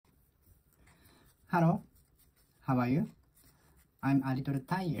Hello, how are you? I'm a little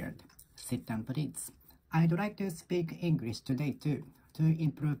tired. Sit down, please. I'd like to speak English today too, to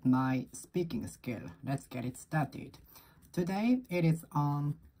improve my speaking skill. Let's get it started. Today it is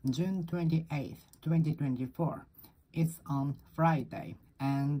on June 28th, 2024. It's on Friday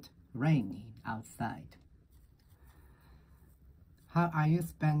and rainy outside. How are you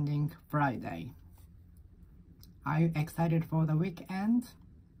spending Friday? Are you excited for the weekend?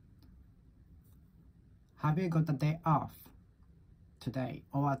 Have you got a day off today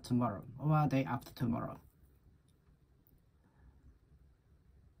or tomorrow or day after tomorrow?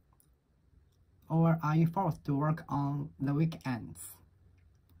 Or are you forced to work on the weekends?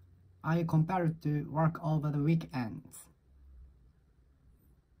 Are you compelled to work over the weekends?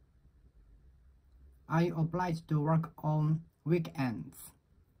 Are you obliged to work on weekends?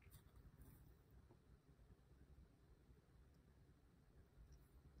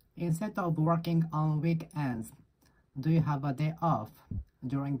 Instead of working on weekends, do you have a day off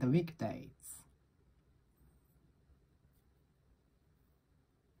during the weekdays?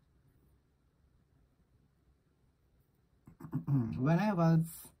 When I was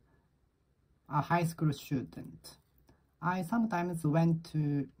a high school student, I sometimes went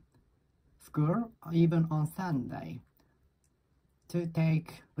to school even on Sunday to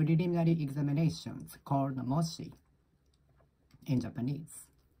take preliminary examinations called moshi in Japanese.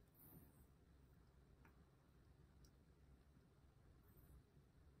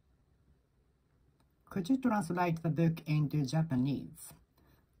 Could you translate the book into Japanese?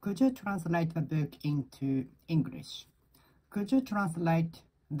 Could you translate the book into English? Could you translate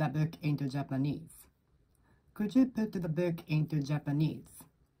the book into Japanese? Could you put the book into Japanese?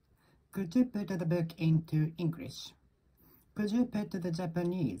 Could you put the book into English? Could you put the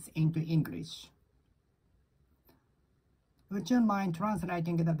Japanese into English? Would you mind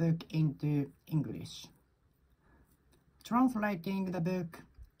translating the book into English? Translating the book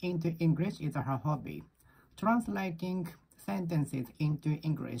into English is her hobby. Translating sentences into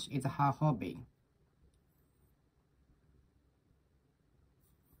English is her hobby.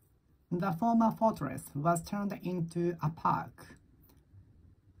 The former fortress was turned into a park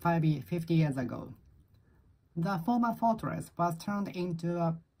 50 years ago. The former fortress was turned into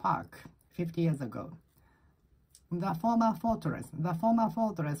a park 50 years ago. The former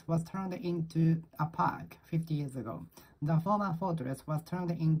fortress was turned into a park 50 years ago. The former fortress was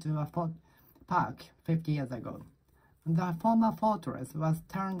turned into a park 50 years ago. The former fortress was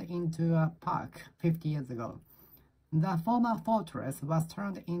turned into a park 50 years ago. The former fortress was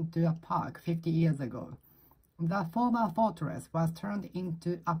turned into a park 50 years ago. The former fortress was turned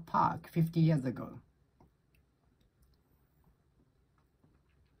into a park 50 years ago.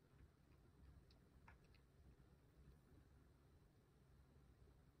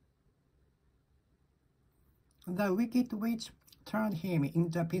 The wicked witch turned him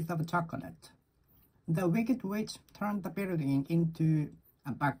into a piece of chocolate. The wicked witch turned the building into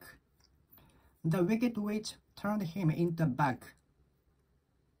a bag. The wicked witch turned him into a bag.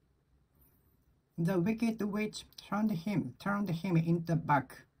 The wicked witch turned him into a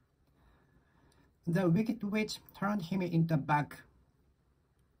bag. The wicked witch turned him into a bag.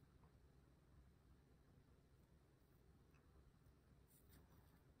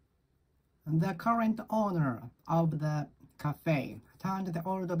 The current owner of the cafe turned the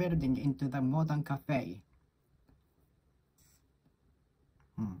old building into the modern cafe.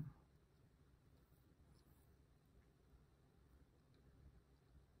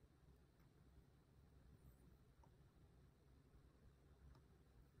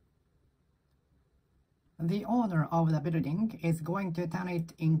 The owner of the building is going to turn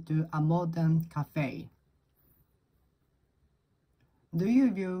it into a modern cafe. Do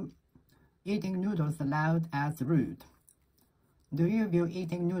you view eating noodles aloud as rude? Do you view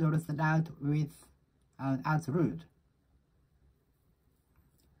eating noodles aloud as rude?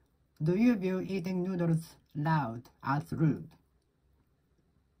 Do you view eating noodles loud as rude?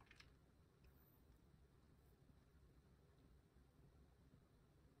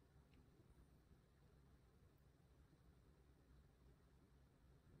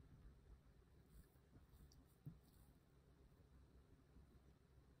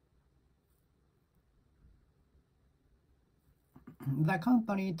 The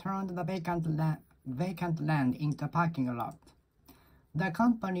company turned the vacant land into a parking lot. The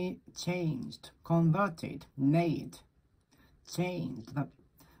company changed the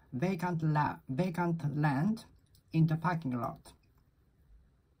vacant land into a parking lot.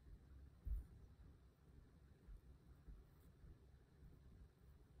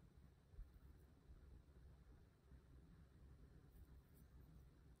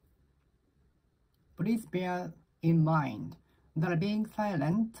 Please bear in mind that being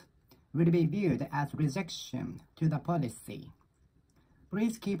silent will be viewed as rejection to the policy.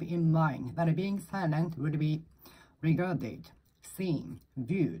 Please keep in mind that being silent will be regarded, seen,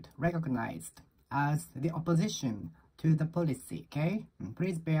 viewed, recognized as the opposition to the policy, okay?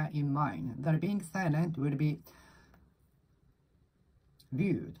 Please bear in mind that being silent will be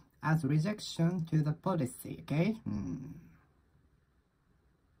viewed as rejection to the policy, okay?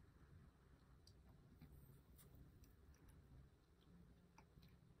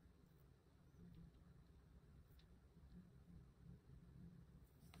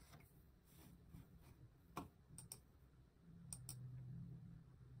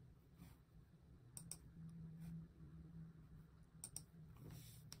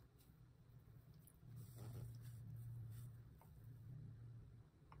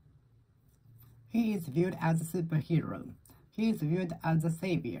 He is viewed as a superhero. He is viewed as a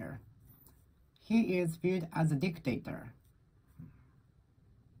savior. He is viewed as a dictator.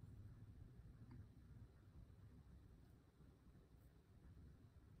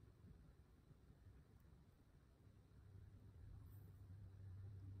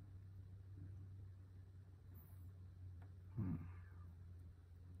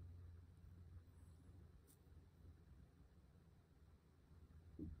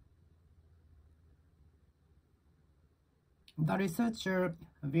 The researcher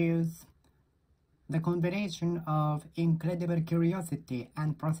views the combination of incredible curiosity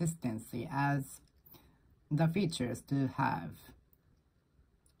and persistency as the features to have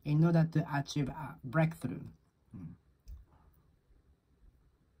in order to achieve a breakthrough.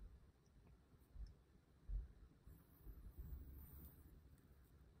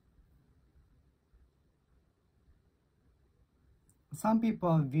 Some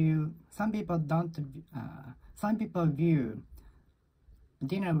people view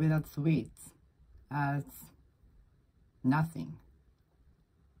dinner without sweets as nothing.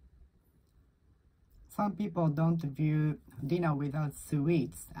 Some people don't view dinner without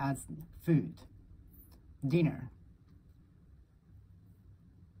sweets as food, dinner.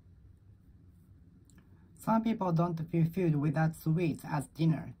 Some people don't view food without sweets as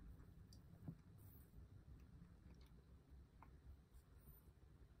dinner.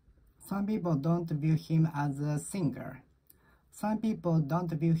 Some people don't view him as a singer. Some people don't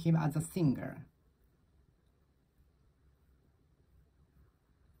view him as a singer.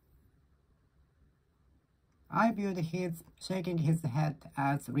 I viewed his shaking his head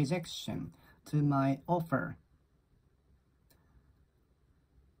as rejection to my offer.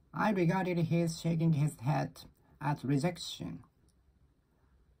 I regarded his shaking his head as rejection.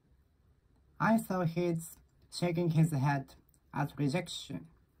 I saw his shaking his head as rejection.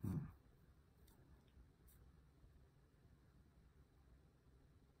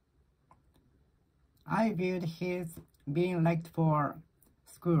 I viewed his being late for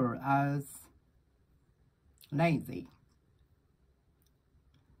school as lazy.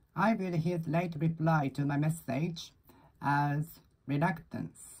 I viewed his late reply to my message as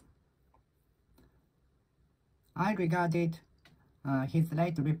reluctance. I regarded his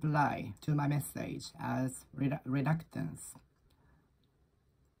late reply to my message as reluctance.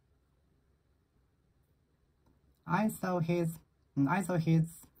 I saw his late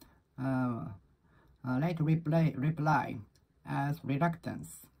reply as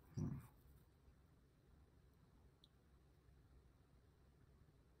reluctance.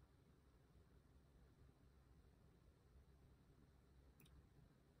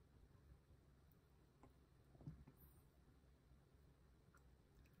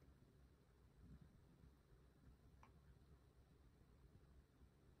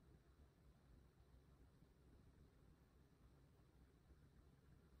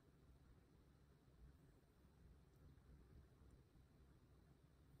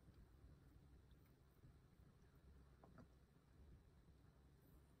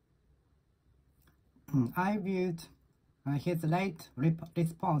 I viewed his late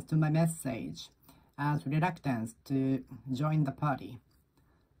response to my message as reluctance to join the party.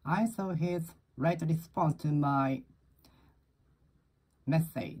 I saw his late response to my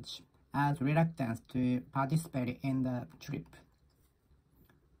message as reluctance to participate in the trip.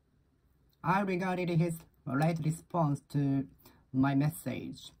 I regarded his late response to my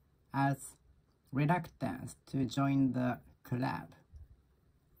message as reluctance to join the club.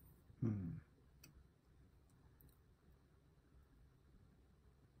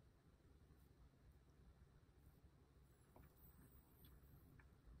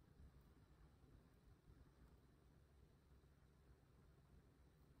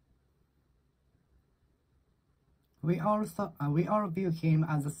 We all view him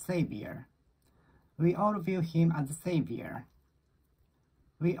as a savior. We all view him as a savior.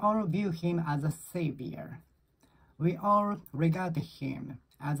 We all view him as a savior. We all regard him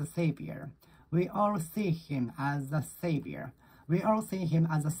as a savior. We all see him as a savior. We all see him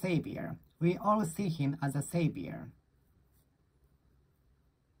as a savior. We all see him as a savior.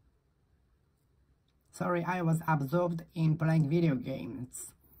 Sorry, I was absorbed in playing video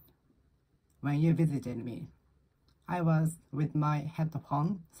games when you visited me. I was with my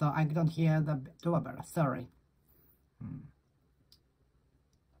headphone, so I couldn't hear the doorbell. Sorry.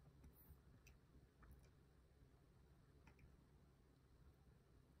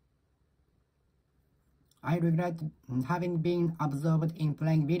 I regret having been absorbed in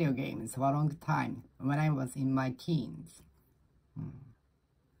playing video games for a long time when I was in my teens.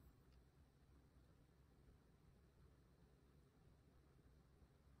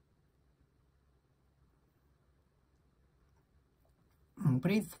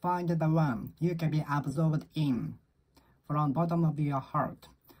 Please find the one you can be absorbed in from bottom of your heart.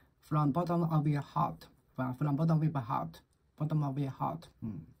 From bottom of your heart. From bottom of your heart. Bottom of your heart.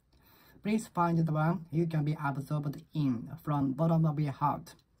 Please find the one you can be absorbed in from bottom of your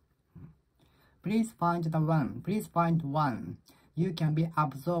heart. Please find the one. Please find one you can be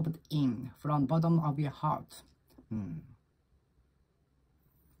absorbed in from bottom of your heart.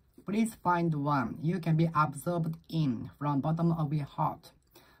 Please find one you can be absorbed in from bottom of your heart.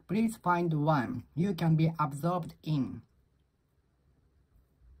 Please find one you can be absorbed in.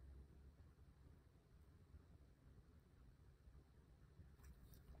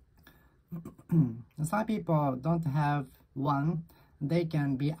 Some people don't have one they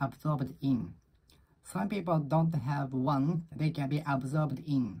can be absorbed in. Some people don't have one they can be absorbed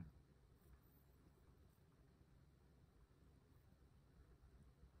in.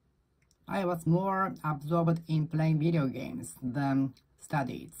 I was more absorbed in playing video games than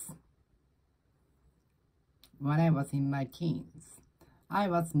studies when I was in my teens. I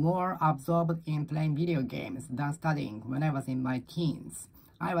was more absorbed in playing video games than studying when I was in my teens.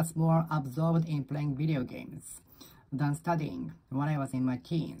 I was more absorbed in playing video games than studying when I was in my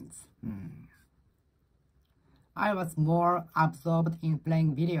teens. I was more absorbed in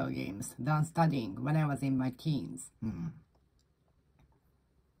playing video games than studying when I was in my teens.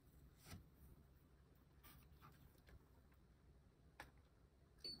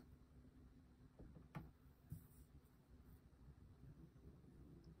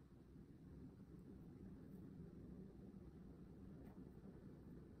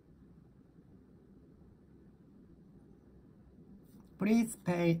 Please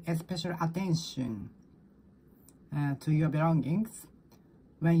pay special attention to your belongings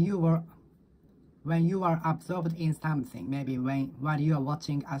when you are absorbed in something. Maybe while you are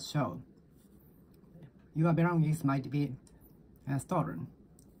watching a show, your belongings might be stolen.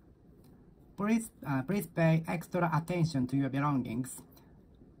 Please pay extra attention to your belongings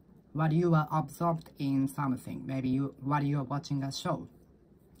while you are absorbed in something. Maybe while you are watching a show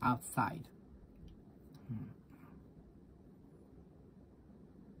outside.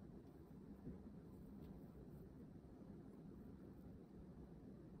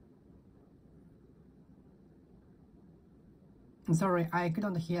 Sorry, I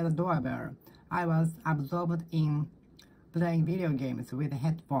couldn't hear the doorbell. I was absorbed in playing video games with a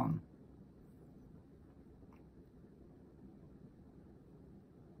headphone.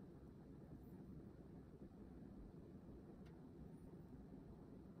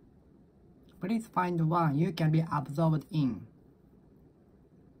 Please find one you can be absorbed in.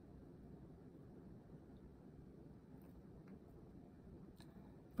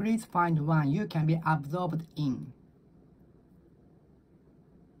 Please find one you can be absorbed in.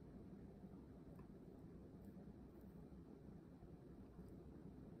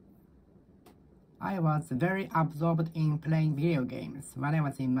 I was very absorbed in playing video games when I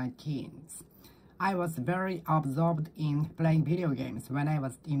was in my teens. I was very absorbed in playing video games when I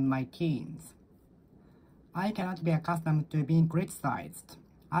was in my teens. I cannot be accustomed to being criticized.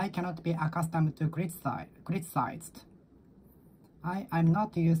 I cannot be accustomed to criticized. I'm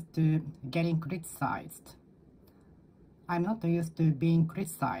not used to getting criticized. I'm not used to being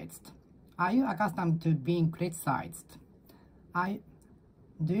criticized. Are you accustomed to being criticized?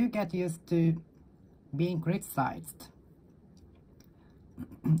 Do you get used to being criticized?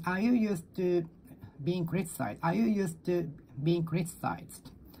 Are you used to being criticized? Are you used to being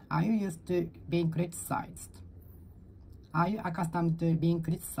criticized? Are you used to being criticized? Are you accustomed to being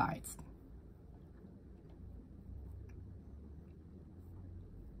criticized?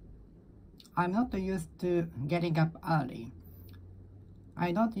 I'm not used to getting up early.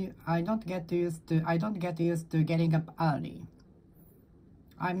 I don't get used to getting up early.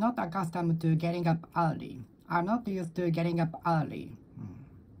 I'm not accustomed to getting up early. I'm not used to getting up early.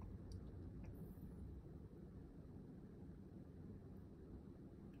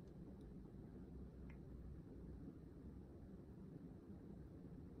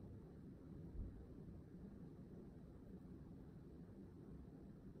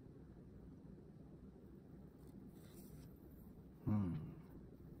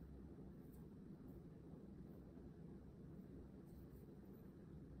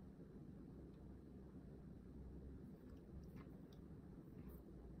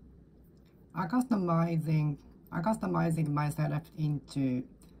 Accustomizing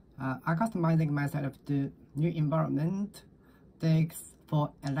myself to new environment takes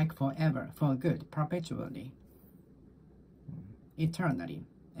forever, for good, perpetually, eternally,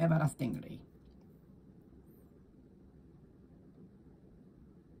 everlastingly.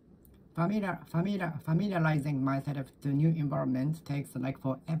 Familiarizing myself to new environment takes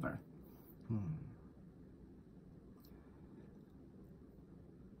forever.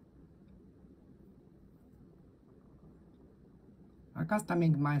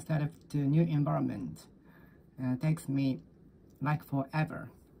 Accustoming myself to new environment takes me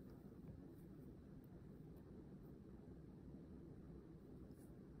forever.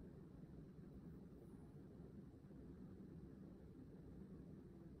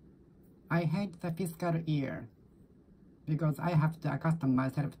 I hate the fiscal year because I have to accustom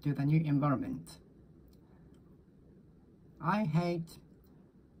myself to the new environment. I hate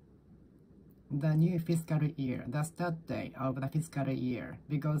the new fiscal year, the start day of the fiscal year,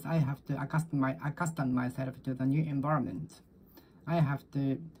 because I have to accustom myself to the new environment. I have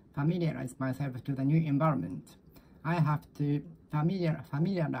to familiarize myself to the new environment. I have to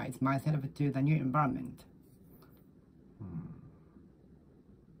familiarize myself to the new environment.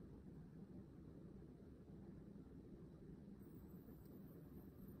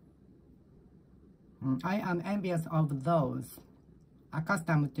 I am envious of those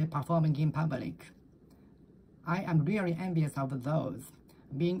accustomed to performing in public. I am really envious of those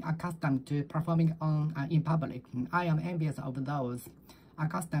being accustomed to performing in public. I am envious of those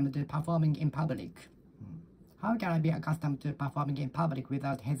accustomed to performing in public. How can I be accustomed to performing in public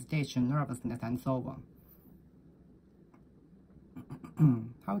without hesitation, nervousness, and so on?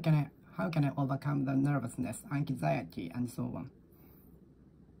 How can I overcome the nervousness, anxiety, and so on?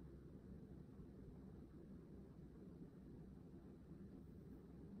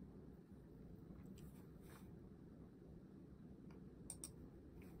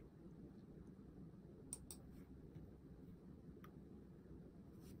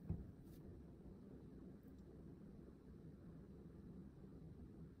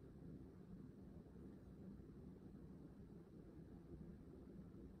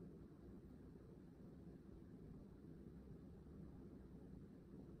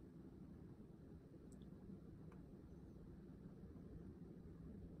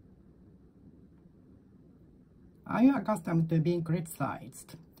 Are you accustomed to being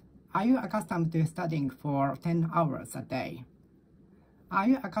criticized? Are you accustomed to studying for 10 hours a day? Are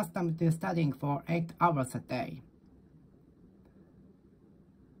you accustomed to studying for 8 hours a day?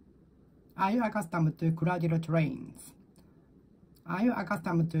 Are you accustomed to crowded trains? Are you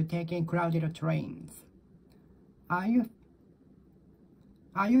accustomed to taking crowded trains? Are you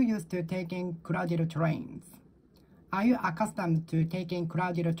used to taking crowded trains? Are you accustomed to taking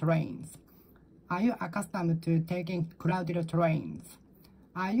crowded trains? Are you accustomed to taking crowded trains?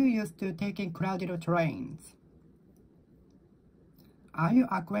 Are you used to taking crowded trains? Are you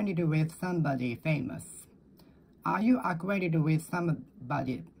acquainted with somebody famous? Are you acquainted with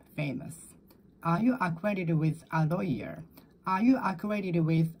somebody famous? Are you acquainted with a lawyer? Are you acquainted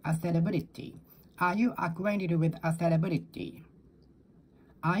with a celebrity? Are you acquainted with a celebrity?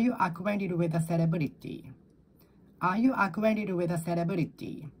 Are you acquainted with a celebrity? Are you acquainted with a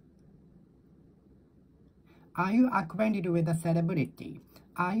celebrity? Are you acquainted with a celebrity?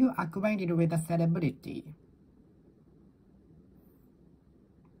 Are you acquainted with a celebrity?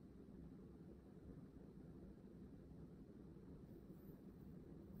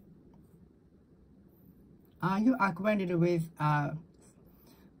 Are you acquainted with a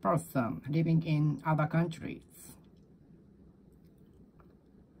person living in other countries?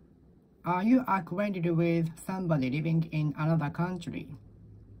 Are you acquainted with somebody living in another country?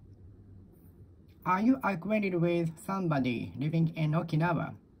 Are you acquainted with somebody living in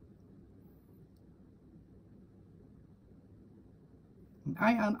Okinawa?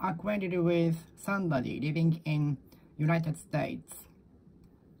 I am acquainted with somebody living in United States.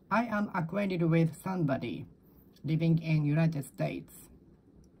 I am acquainted with somebody living in United States.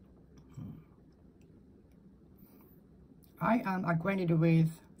 I am acquainted with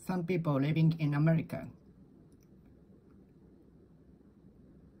some people living in America.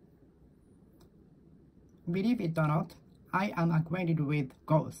 Believe it or not, I am acquainted with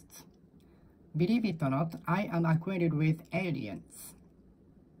ghosts. Believe it or not, I am acquainted with aliens.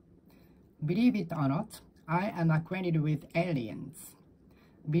 Believe it or not, I am acquainted with aliens.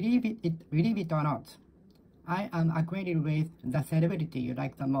 Believe it or not, I am acquainted with the celebrity you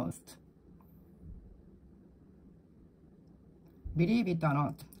like the most. Believe it or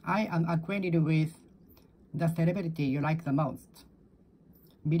not, I am acquainted with the celebrity you like the most.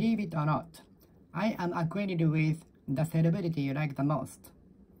 Believe it or not, I am acquainted with the celebrity you like the most.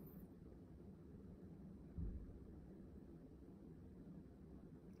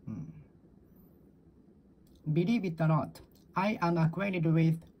 Believe it or not, I am acquainted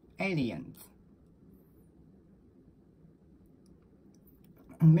with aliens.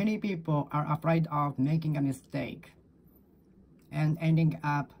 Many people are afraid of making a mistake and ending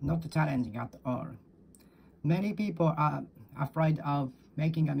up not challenging at all. Many people are afraid of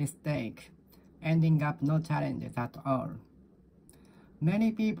making a mistake, ending up no challenges at all.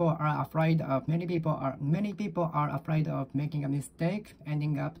 Many people are afraid of making a mistake,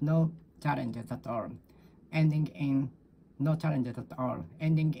 ending up no challenges at all, ending in no challenges at all,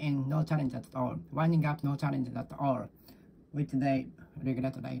 ending in no challenges at all, winding up no challenges at all, which they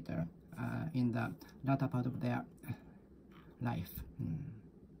regret later in the latter part of their life.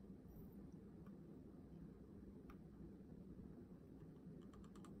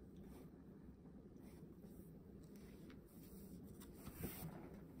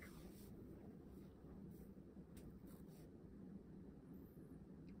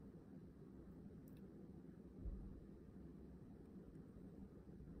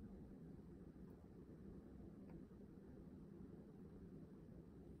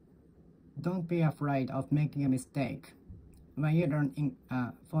 Don't be afraid of making a mistake when you learn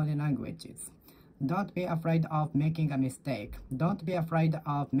foreign languages. Don't be afraid of making a mistake. Don't be afraid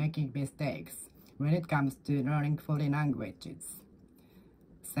of making mistakes when it comes to learning foreign languages,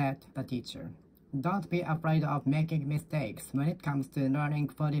 said the teacher. Don't be afraid of making mistakes when it comes to learning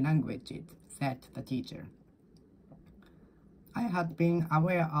foreign languages, said the teacher. I had been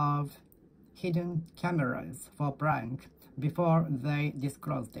aware of hidden cameras for prank before they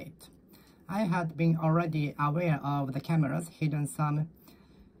disclosed it. I had been already aware of the cameras hidden some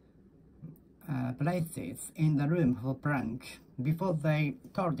places in the room for prank before they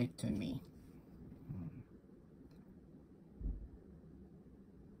told it to me.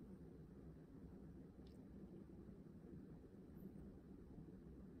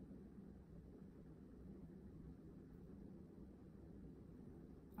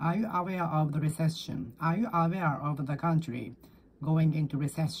 Are you aware of the recession? Are you aware of the country going into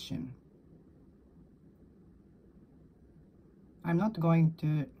recession? I'm not going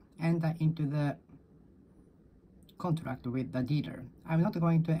to enter into the contract with the dealer. I'm not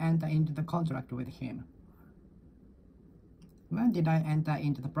going to enter into the contract with him. When did I enter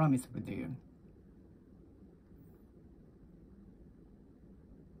into the promise with you?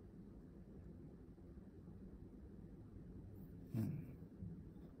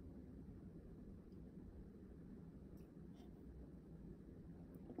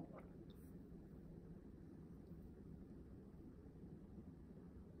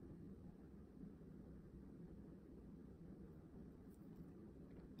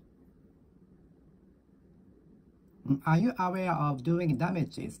 Are you aware of doing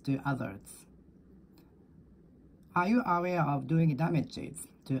damages to others? Are you aware of doing damages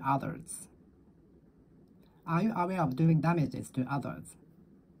to others? Are you aware of doing damages to others?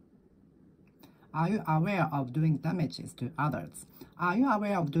 Are you aware of doing damages to others? Are you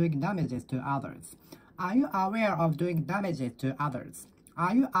aware of doing damages to others?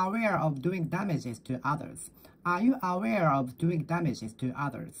 Are you aware of doing damages to others? Are you aware of doing damages to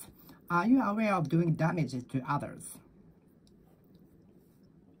others? Are you aware of doing damages to others? Are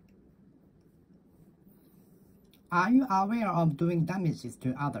you aware of doing damages to others? Are you aware of doing damages to others? Are you aware of doing damages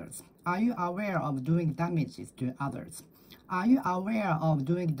to others? Are you aware of doing damages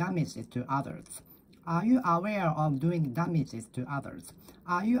to others? Are you aware of doing damages to others?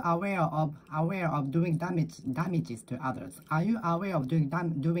 Are you aware of doing damages to others? Are you aware of doing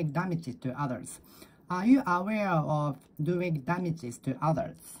damages to others? Are you aware of doing damages to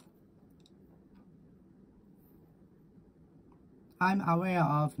others? I'm aware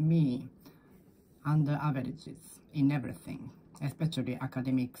of me under averages in everything, especially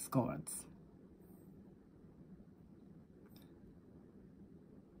academic scores.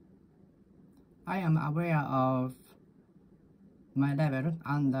 I am aware of my level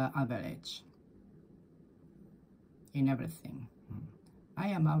under average. in everything. I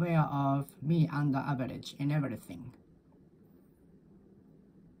am aware of me under average in everything.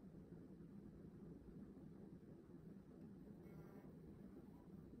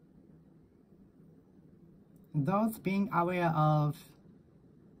 Those being aware of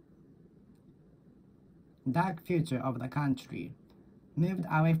dark future of the country moved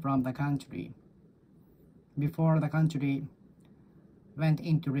away from the country before the country went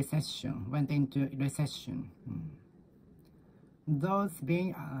into recession. Those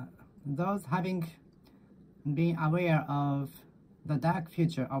having been aware of the dark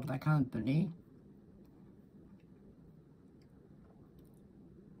future of the company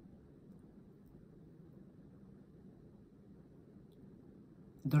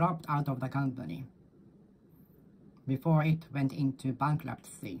dropped out of the company before it went into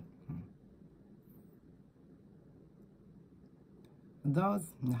bankruptcy.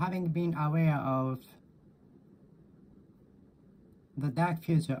 Those having been aware of the dark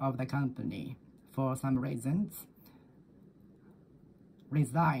future of the company for some reasons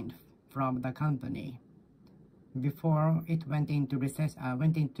resigned from the company before it went into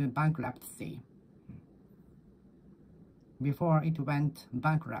bankruptcy. Before it went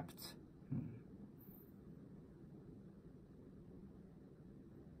bankrupt.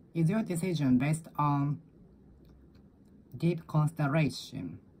 Is your decision based on deep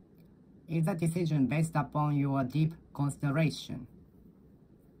consideration? Is the decision based upon your deep consideration?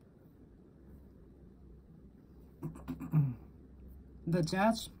 The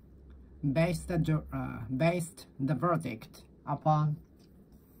judge based the verdict upon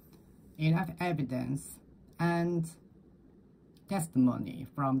enough evidence and testimony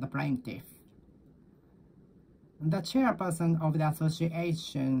from the plaintiff. The chairperson of the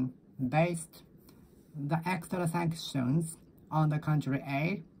association based the extra sanctions on the country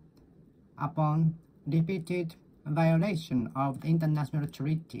A upon repeated violation of the international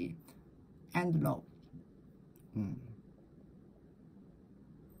treaty and law.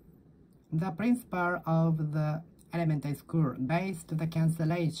 The principal of the elementary school based the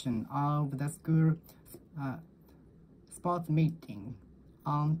cancellation of the school sports meeting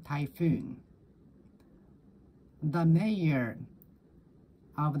on typhoon. The mayor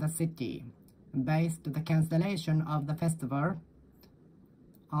of the city based the cancellation of the festival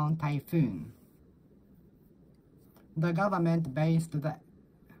on typhoon. The government based the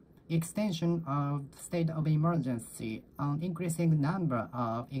extension of state of emergency on increasing number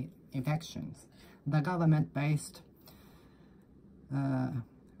of infections. The government based the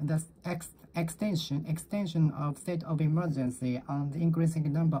extension of state of emergency on the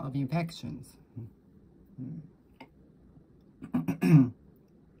increasing number of infections.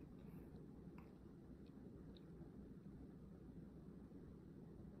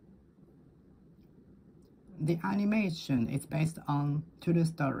 The animation is based on true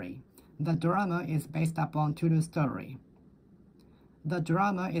story. The drama is based upon true story. The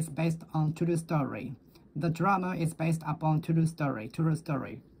drama is based on true story. The drama is based upon true story. True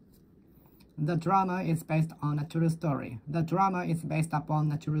story. The drama is based on a true story. The drama is based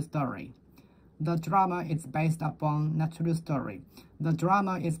upon a true story. The drama is based upon a true story. The drama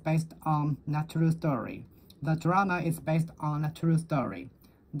is based on a true story. The drama is based on a true story.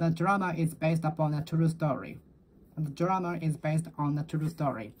 The drama is based upon a true story. The drama is based on a true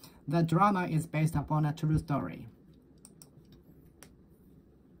story. The drama is based upon a true story.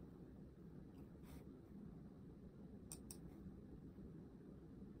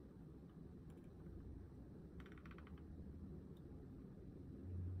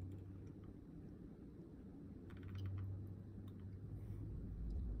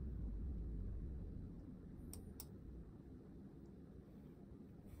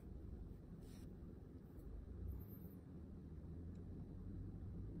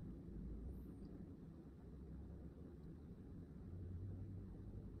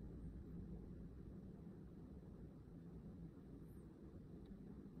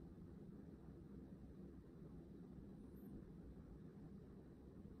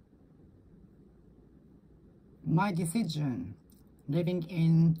 My decision living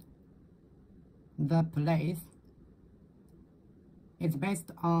in the place is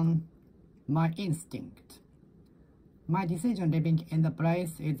based on my instinct. My decision living in the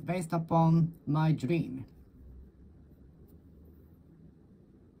place is based upon my dream.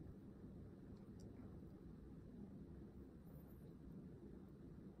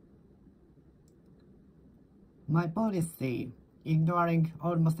 My policy, ignoring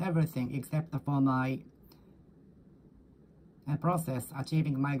almost everything except for my process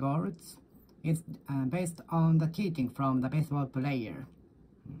achieving my goals, is based on the teaching from the baseball player.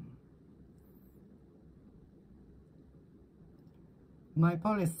 My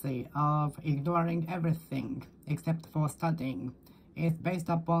policy of ignoring everything except for studying is based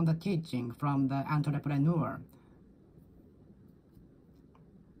upon the teaching from the entrepreneur.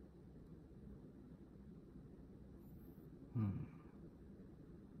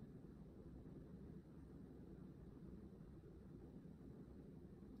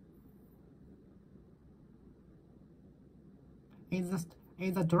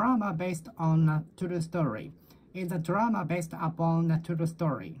 Is a drama based on a true story? Is a drama based upon a true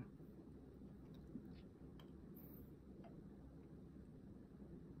story?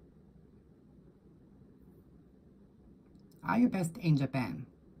 Are you based in Japan?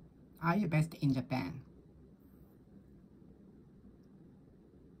 Are you based in Japan?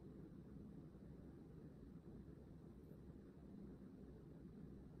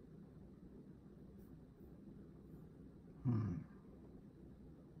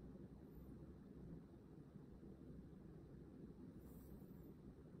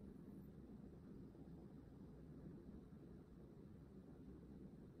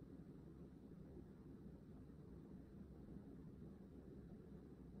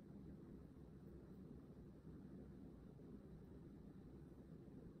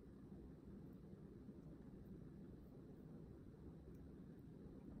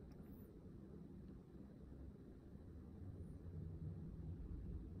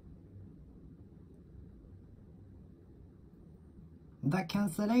 The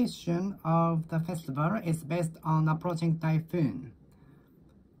cancellation of the festival is based on approaching typhoon.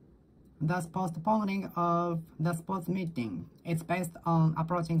 The postponing of the sports meeting is based on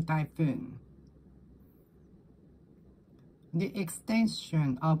approaching typhoon. The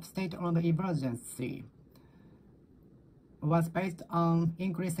extension of state of emergency was based on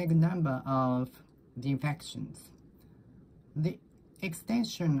increasing number of the infections. The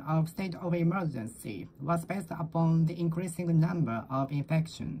extension of state of emergency was based upon the increasing number of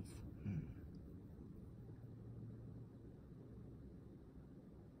infections.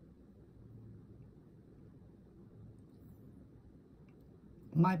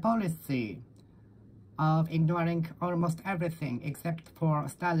 My policy of ignoring almost everything except for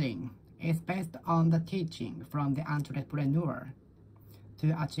studying is based on the teaching from the entrepreneur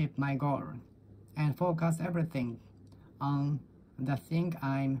to achieve my goal and focus everything on the thing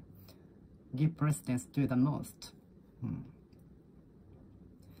I give precedence to the most.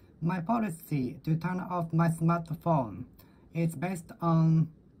 My policy to turn off my smartphone is based on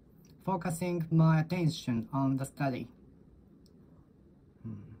focusing my attention on the study.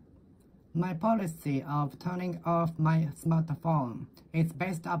 My policy of turning off my smartphone is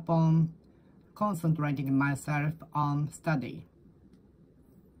based upon concentrating myself on study.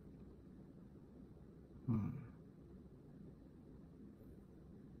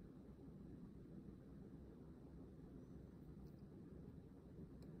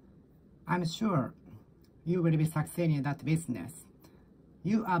 I'm sure you will be succeeding in that business.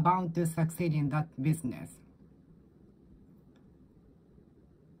 You are bound to succeed in that business.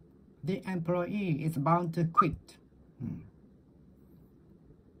 The employee is bound to quit.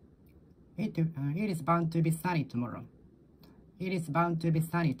 It is bound to be sunny tomorrow. It is bound to be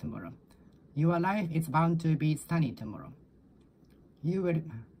sunny tomorrow. Your life is bound to be sunny tomorrow. You will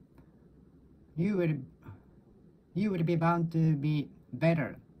be bound to be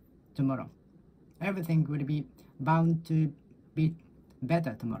better tomorrow. Everything will be bound to be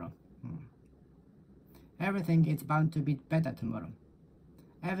better tomorrow. Everything is bound to be better tomorrow.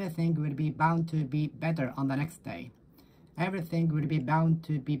 Everything will be bound to be better on the next day. Everything will be bound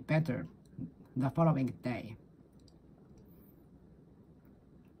to be better the following day.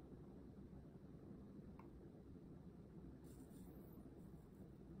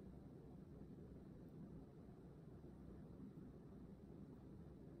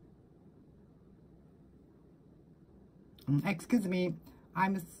 Excuse me,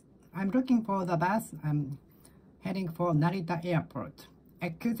 I'm looking for the bus. I'm heading for Narita Airport.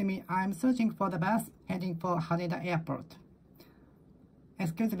 Excuse me, I'm searching for the bus heading for Haneda Airport.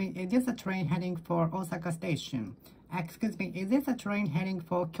 Excuse me, is this a train heading for Osaka Station? Excuse me, is this a train heading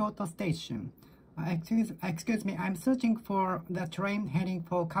for Kyoto Station? Excuse me, I'm searching for the train heading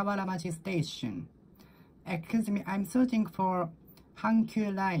for Kawaramachi Station. Excuse me, I'm searching for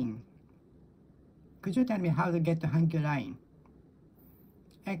Hankyu Line. Could you tell me how to get to Hankyu Line?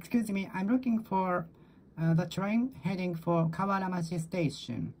 Excuse me, I'm looking for the train heading for Kawaramachi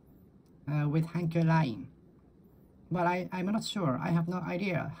Station with Hankyu Line. But I'm not sure. I have no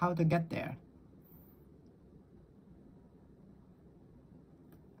idea how to get there.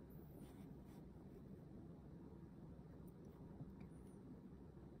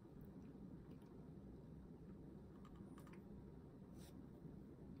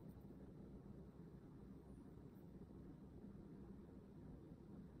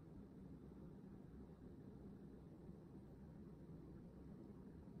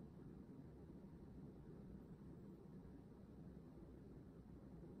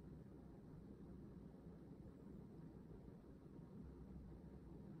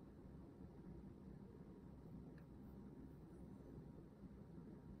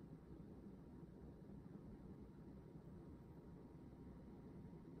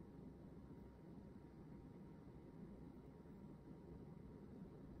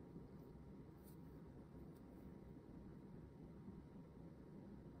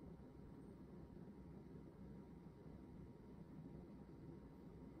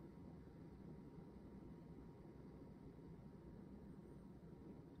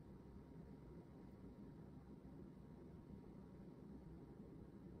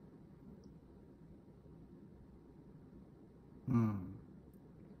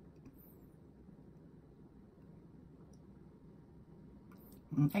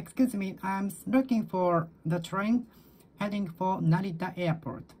 Excuse me, I'm looking for the train heading for Narita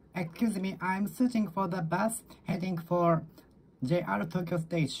Airport. Excuse me, I'm searching for the bus heading for JR Tokyo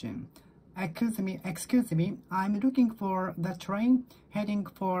Station. Excuse me, I'm looking for the train heading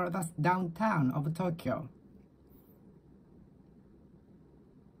for the downtown of Tokyo.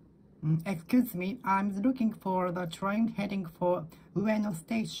 Excuse me, I'm looking for the train heading for Ueno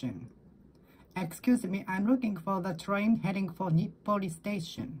Station. Excuse me, I'm looking for the train heading for Nippori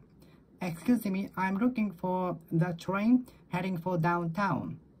Station. Excuse me, I'm looking for the train heading for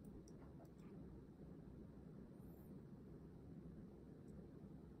downtown.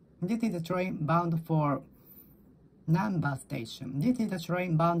 This is a train bound for Namba Station. This is a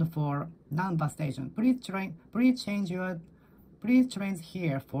train bound for Namba Station. Please change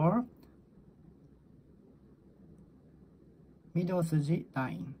here for Midōsuji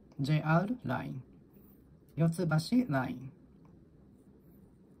Line, JR Line, Yotsubashi Line.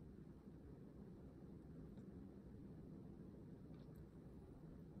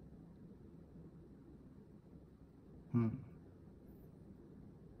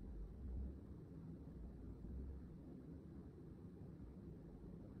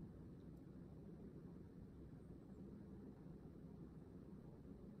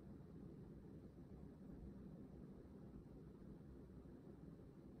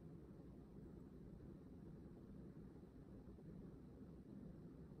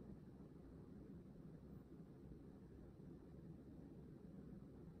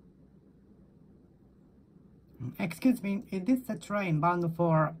 Excuse me, is this a train bound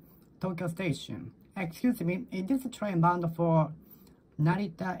for Tokyo Station? Excuse me, is this a train bound for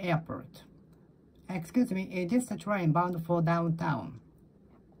Narita Airport? Excuse me, is this a train bound for downtown?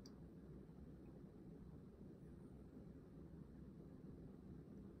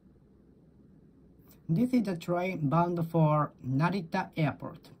 This is a train bound for Narita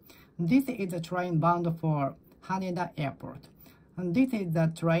Airport. This is a train bound for Haneda Airport. And this is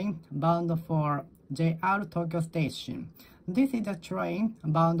the train bound for JR Tokyo Station. This is a train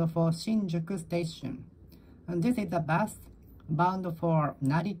bound for Shinjuku Station. And this is the bus bound for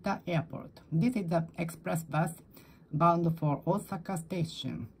Narita Airport. This is the express bus bound for Osaka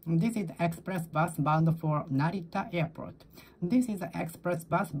Station. This is the express bus bound for Narita Airport. This is the express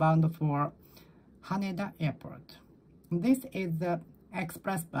bus bound for Haneda Airport. This is the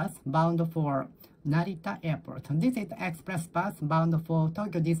express bus bound for Narita Airport. This is the express bus bound for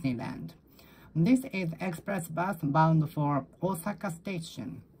Tokyo Disneyland. This is express bus bound for Osaka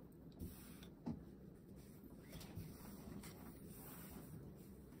Station.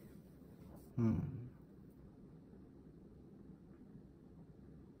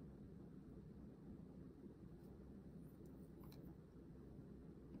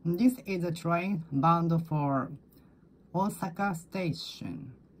 This is a train bound for Osaka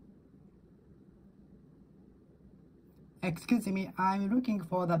Station. Excuse me, I'm looking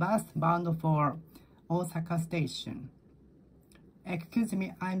for the bus bound for Osaka Station. Excuse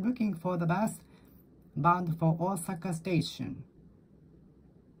me, I'm looking for the bus bound for Osaka Station.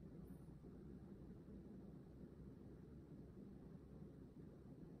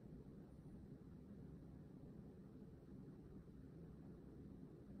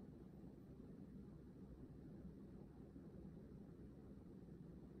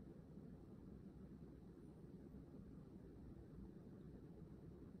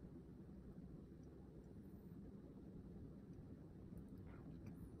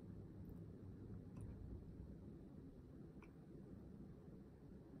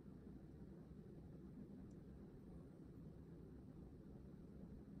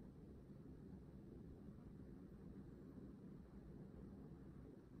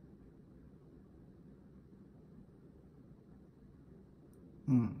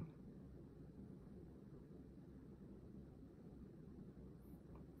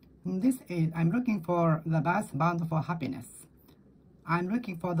 This is, I'm looking for the bus bound for happiness. I'm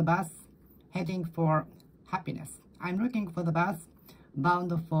looking for the bus heading for happiness. I'm looking for the bus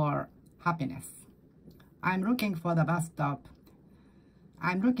bound for happiness. I'm looking for the bus stop.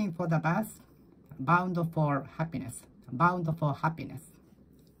 I'm looking for the bus bound for happiness. Bound for happiness.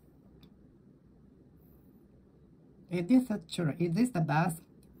 Is this the bus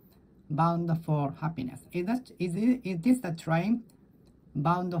bound for happiness? Is this the train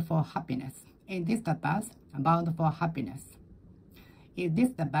bound for happiness? Is this the bus bound for happiness? Is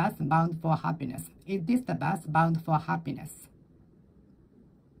this the bus bound for happiness? Is this the bus bound for happiness?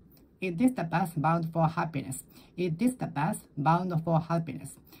 Is this the bus bound for happiness? Is this the bus bound for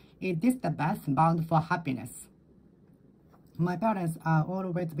happiness? Is this the bus bound for happiness? My parents are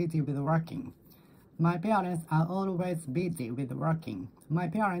always busy with working. My parents are always busy with working. My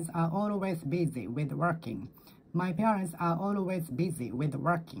parents are always busy with working. My parents are always busy with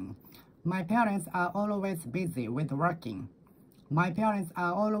working. My parents are always busy with working. My parents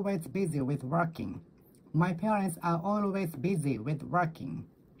are always busy with working. My parents are always busy with working.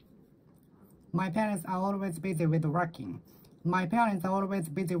 My parents are always busy with working. My parents are always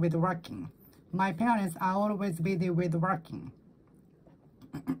busy with working. My parents are always busy with working.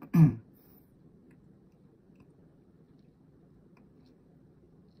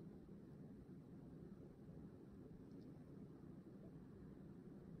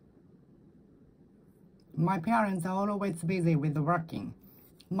 My parents are always busy with working.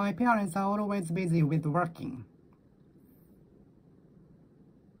 My parents are always busy with working.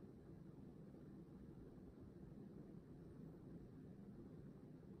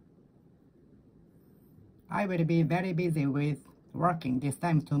 I will be very busy with working this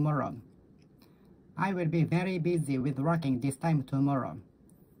time tomorrow. I will be very busy with working this time tomorrow.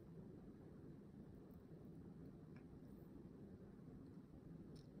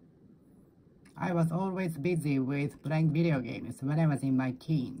 I was always busy with playing video games when I was in my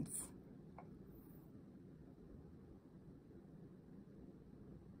teens.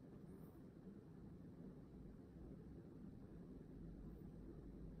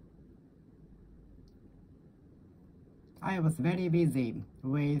 I was very busy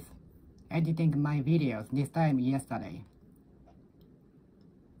with editing my videos this time yesterday.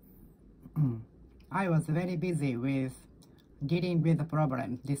 I was very busy with dealing with the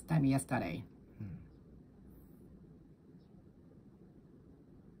problem this time yesterday.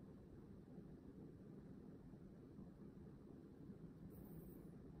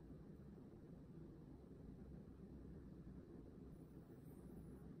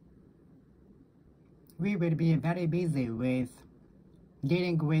 We will be very busy with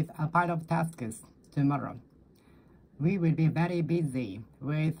dealing with a pile of tasks tomorrow. We will be very busy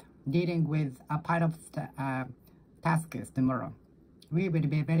with dealing with a pile of tasks tomorrow. We will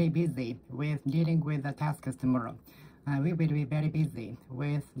be very busy with dealing with the tasks tomorrow. We will be very busy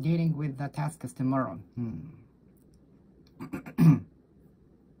with dealing with the tasks tomorrow.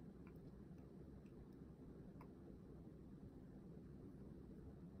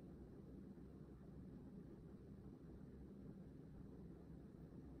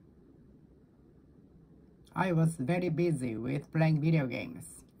 I was very busy with playing video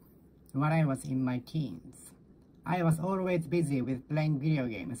games when I was in my teens. I was always busy with playing video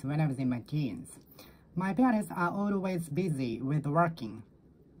games when I was in my teens. My parents are always busy with working.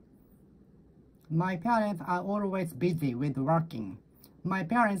 My parents are always busy with working. My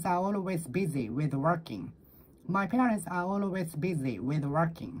parents are always busy with working. My parents are always busy with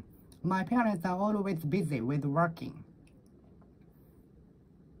working. My parents are always busy with working.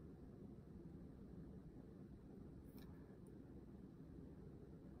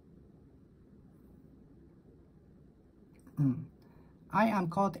 I am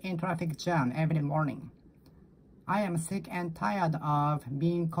caught in traffic jam every morning. I am sick and tired of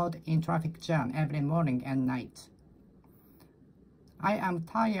being caught in traffic jam every morning and night. I am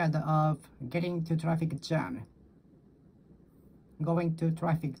tired of getting to traffic jam, going to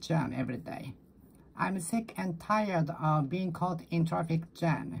traffic jam every day. I'm sick and tired of being caught in traffic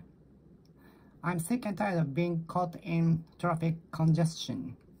jam. I'm sick and tired of being caught in traffic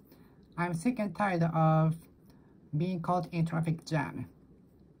congestion. I'm sick and tired of being caught in traffic jam.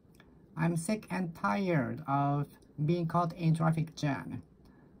 I'm sick and tired of being caught in traffic jam.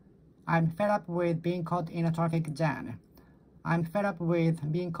 I'm fed up with being caught in a traffic jam. I'm fed up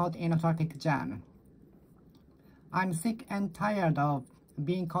with being caught in a traffic jam. I'm sick and tired of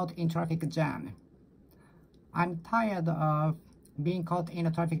being caught in traffic jam. I'm tired of being caught in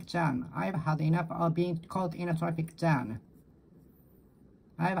a traffic jam. I've had enough of being caught in a traffic jam.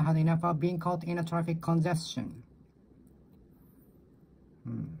 I've had enough of being caught in a traffic congestion.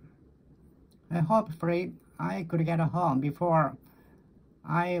 Hopefully, I could get home before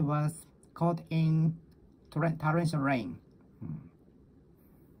I was caught in torrential rain.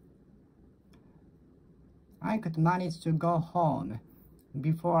 I could manage to go home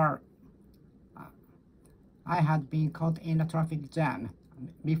before I had been caught in a traffic jam.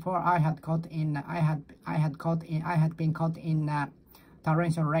 Before I had been caught in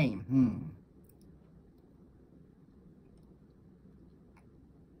torrential rain.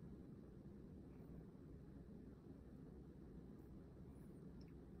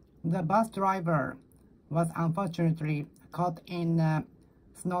 The bus driver was unfortunately caught in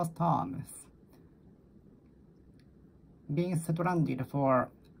snowstorms, being stranded for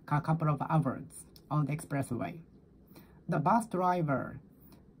a couple of hours on the expressway. The bus driver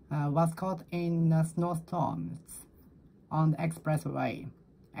was caught in snowstorms on the expressway,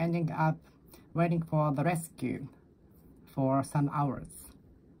 ending up waiting for the rescue for some hours.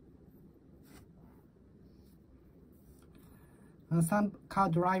 Some car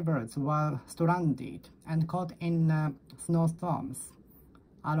drivers were stranded and caught in snowstorms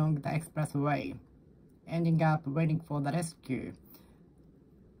along the expressway, ending up waiting for the rescue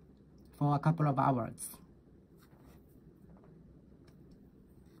for a couple of hours.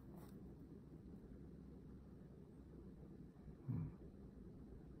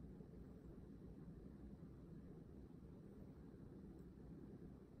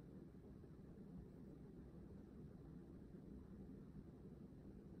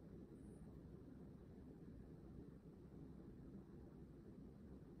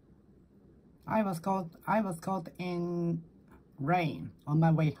 I was caught in rain on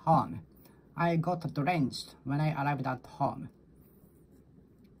my way home. I got drenched when I arrived at home.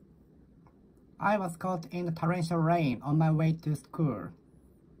 I was caught in torrential rain on my way to school.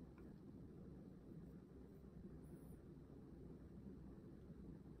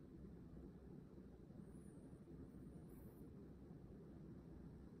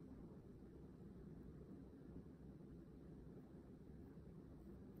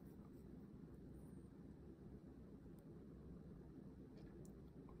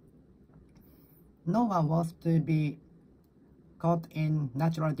 No one wants to be caught in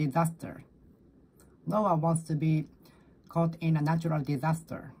natural disaster. No one wants to be caught in a natural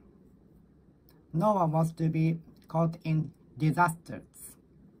disaster. No one wants to be caught in disasters.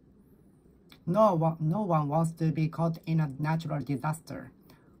 No one wants to be caught in a natural disaster.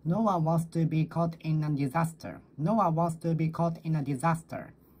 No one wants to be caught in a disaster. No one wants to be caught in a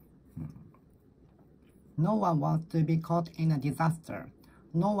disaster. No one wants to be caught in a disaster.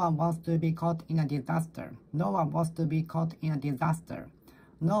 No one wants to be caught in a disaster. No one wants to be caught in a disaster.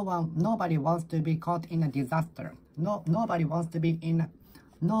 Nobody wants to be caught in a disaster. Nobody wants to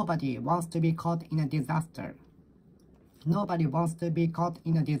be caught in a disaster. Nobody wants to be caught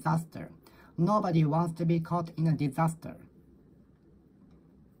in a disaster. Nobody wants to be caught in a disaster.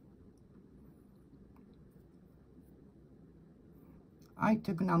 I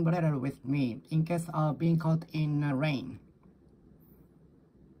took an umbrella with me in case of being caught in rain.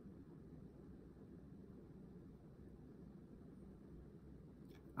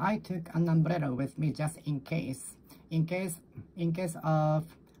 I took an umbrella with me just in case of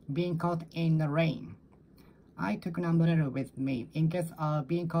being caught in the rain. I took an umbrella with me in case of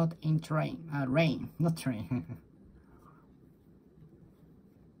being caught in rain, not train.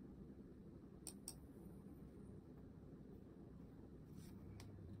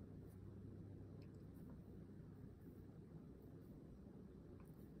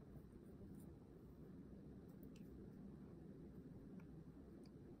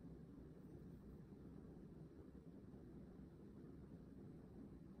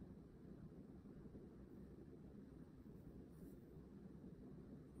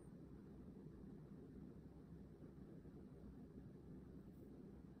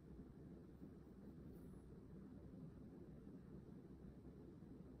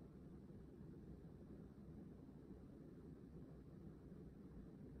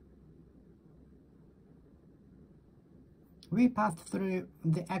 We passed through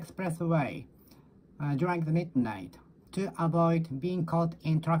the expressway during the midnight to avoid being caught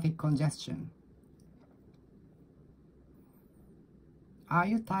in traffic congestion. Are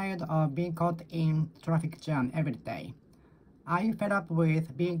you tired of being caught in traffic jam every day? Are you fed up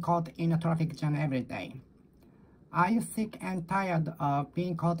with being caught in a traffic jam every day? Are you sick and tired of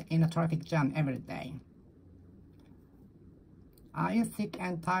being caught in a traffic jam every day? Are you sick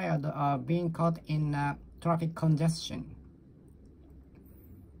and tired of being caught in traffic congestion?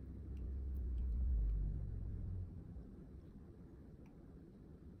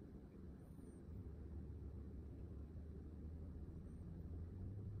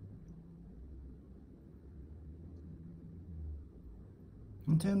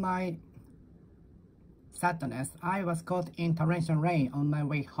 To my sadness, I was caught in torrential rain on my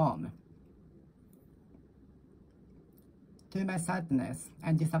way home. To my sadness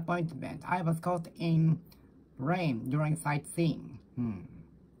and disappointment, I was caught in rain during sightseeing.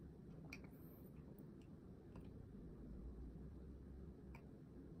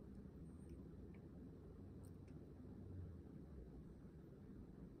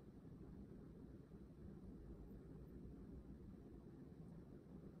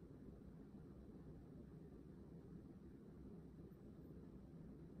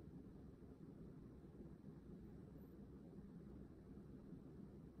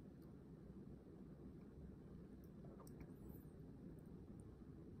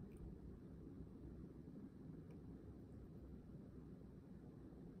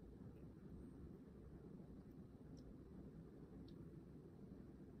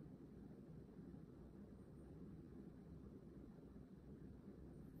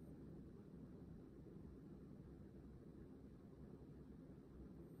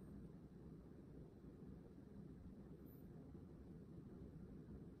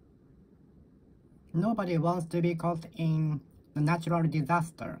 Nobody wants to be caught in a natural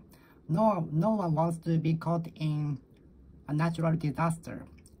disaster. No one wants to be caught in a natural disaster.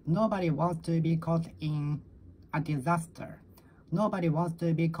 Nobody wants to be caught in a disaster. Nobody wants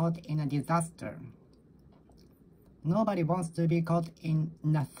to be caught in a disaster. Nobody wants to be caught in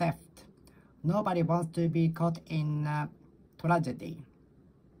a theft. Nobody wants to be caught in a tragedy.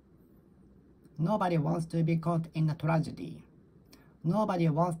 Nobody wants to be caught in a tragedy. Nobody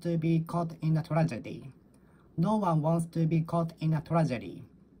wants to be caught in a tragedy. No one wants to be caught in a tragedy.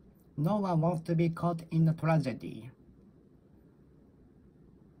 No one wants to be caught in a tragedy.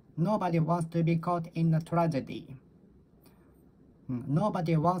 Nobody wants to be caught in a tragedy.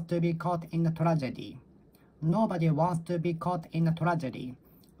 Nobody wants to be caught in a tragedy. Nobody wants to be caught in a tragedy.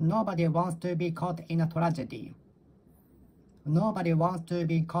 Nobody wants to be caught in a tragedy. Nobody wants to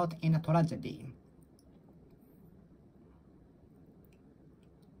be caught in a tragedy.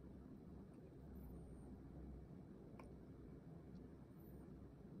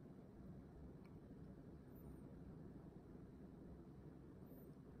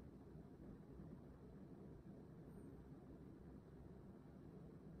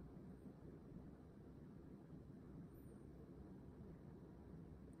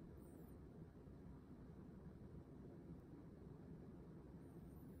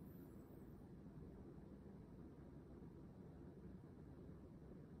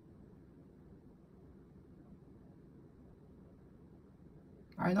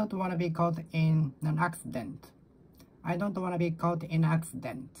 I don't want to be caught in an accident. I don't want to be caught in an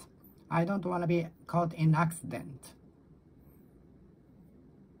accident. I don't want to be caught in an accident.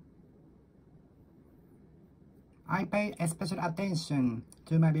 I pay special attention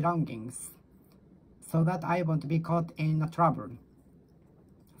to my belongings so that I won't be caught in trouble.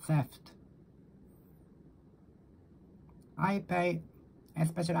 Theft. I pay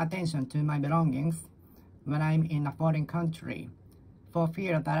special attention to my belongings when I'm in a foreign country, for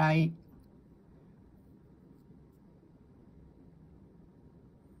fear that I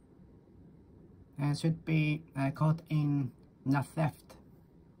should be caught in a theft.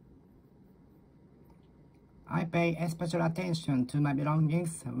 I pay special attention to my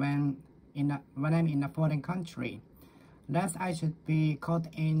belongings when I'm in a foreign country, lest I should be caught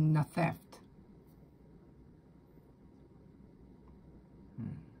in a theft.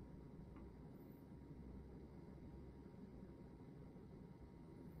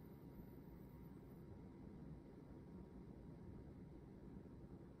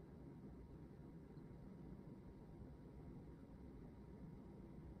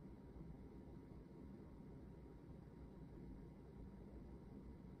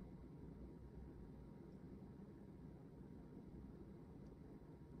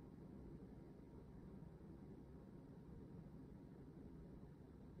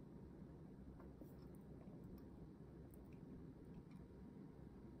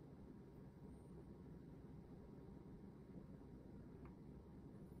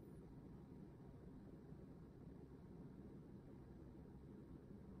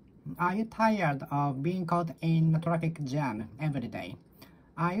 Are you tired of being caught in a traffic jam every day?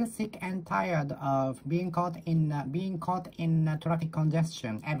 Are you sick and tired of being caught in a traffic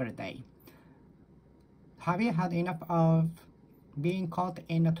congestion every day? Have you had enough of being caught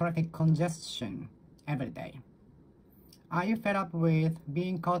in a traffic congestion every day? Are you fed up with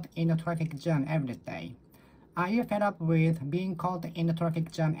being caught in a traffic jam every day? Are you fed up with being caught in a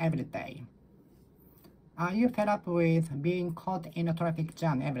traffic jam every day? Are you fed up with being caught in a traffic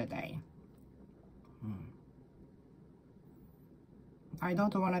jam every day? I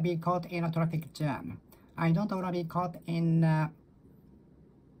don't want to be caught in a traffic jam. I don't want to be caught in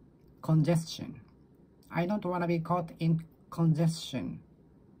congestion. I don't want to be caught in congestion.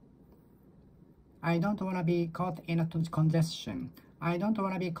 I don't want to be caught in a congestion. I don't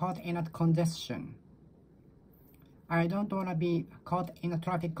want to be caught in a congestion. I don't want to be caught in a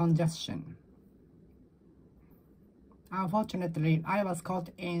traffic congestion. Unfortunately, I was caught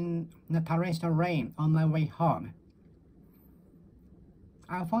in the torrential rain on my way home.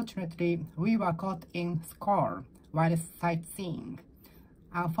 Unfortunately, we were caught in squall while sightseeing.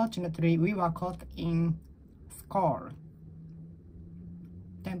 Unfortunately, we were caught in squall,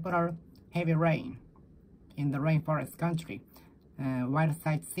 temporal heavy rain in the rainforest country while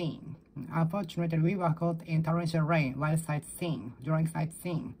sightseeing. Unfortunately, we were caught in torrential rain while sightseeing, during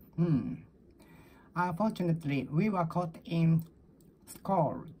sightseeing. Unfortunately, we were caught in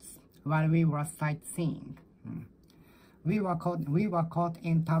squalls while we were sightseeing. We were caught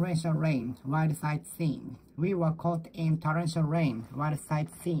in torrential rain while sightseeing. We were caught in torrential rain while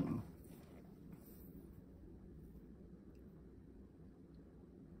sightseeing.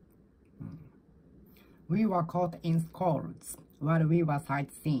 We were caught in squalls while we were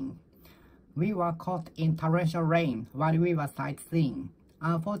sightseeing. We were caught in torrential rain while we were sightseeing.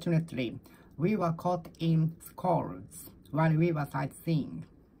 Unfortunately, we were caught in squalls while we were sightseeing.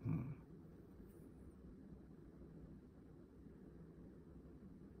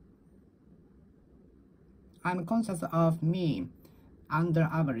 I'm conscious of me under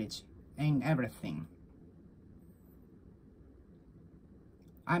average in everything.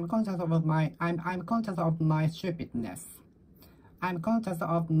 I'm conscious of my stupidness. I'm conscious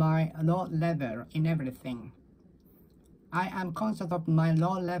of my low level in everything. I am conscious of my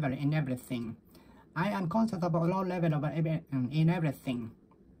low level in everything. I am conscious of a low level in everything.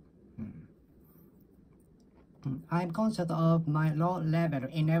 I am conscious of my low level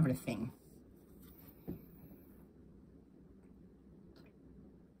in everything.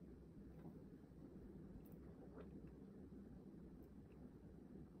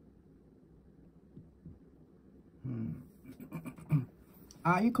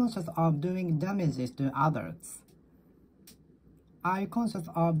 Are you conscious of doing damages to others? Are you conscious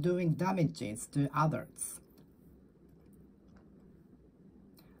of doing damages to others?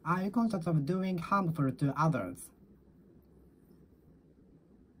 Are you conscious of doing harmful to others?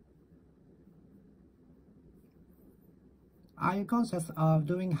 Are you conscious of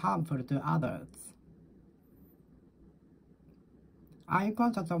doing harmful to others? Are you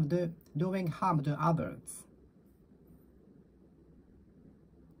conscious of doing harm to others?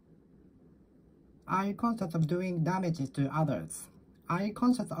 Are you conscious of doing damages to others? Are you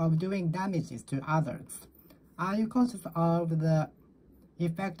conscious of doing damages to others? Are you conscious of the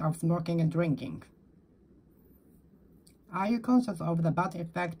effect of smoking and drinking? Are you conscious of the bad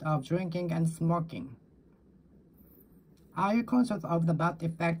effect of drinking and smoking? Are you conscious of the bad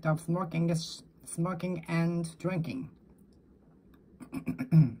effect of smoking and drinking?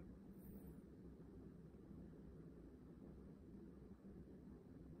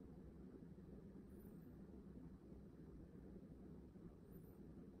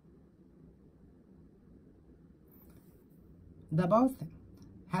 The boss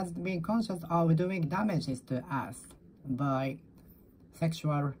has been conscious of doing damages to us by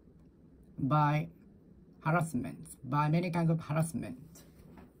harassment, by many kinds of harassment.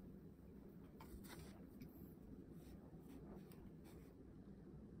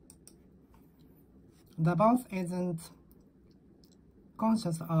 The boss isn't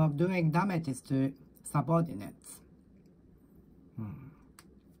conscious of doing damages to subordinates.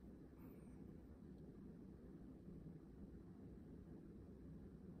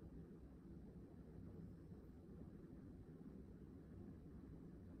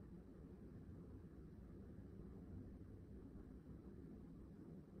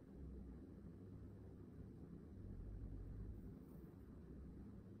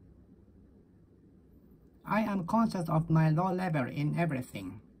 I am conscious of my low level in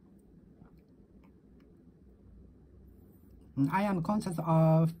everything. I am conscious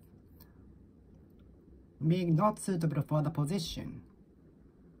of being not suitable for the position.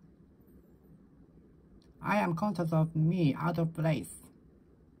 I am conscious of me out of place.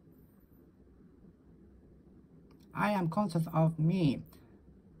 I am conscious of me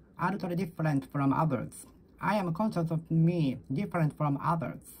utterly different from others. I am conscious of me different from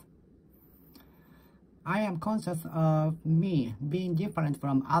others. I am conscious of me being different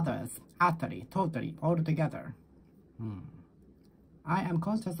from others, utterly, totally, altogether. I am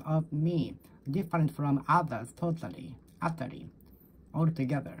conscious of me different from others, totally, utterly,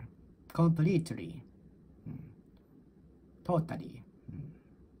 altogether, completely, totally.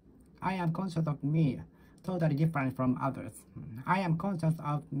 I am conscious of me totally different from others. I am conscious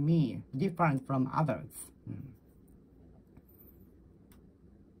of me different from others.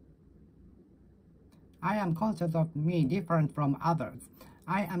 I am conscious of me different from others.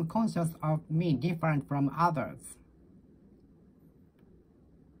 I am conscious of me different from others.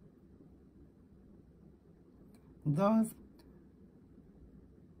 Those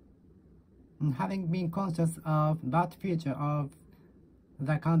having been conscious of that future of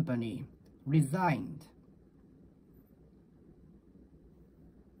the company resigned.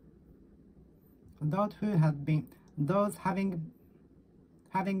 Those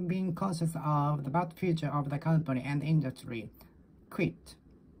having been conscious of the bad future of the company and industry, quit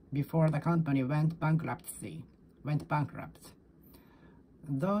before the company went bankrupt.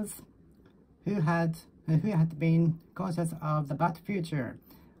 Those who had been conscious of the bad future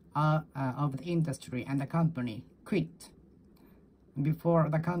of the industry and the company, quit before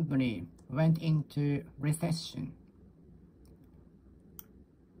the company went into recession.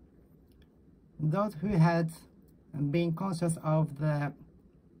 Those who had been conscious of the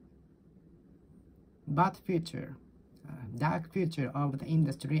bad future, dark future of the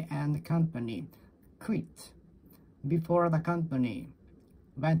industry and company quit before the company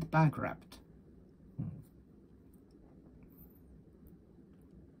went bankrupt.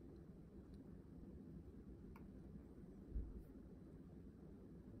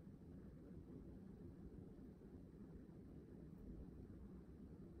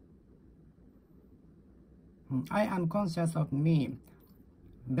 I am conscious of me,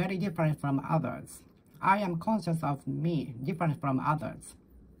 very different from others. I am conscious of me, different from others.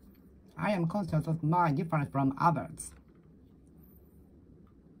 I am conscious of my different from others.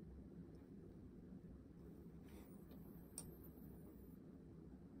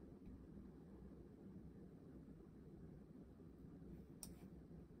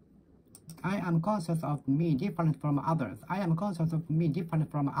 I am conscious of me different from others. I am conscious of me different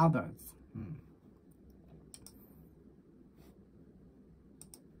from others.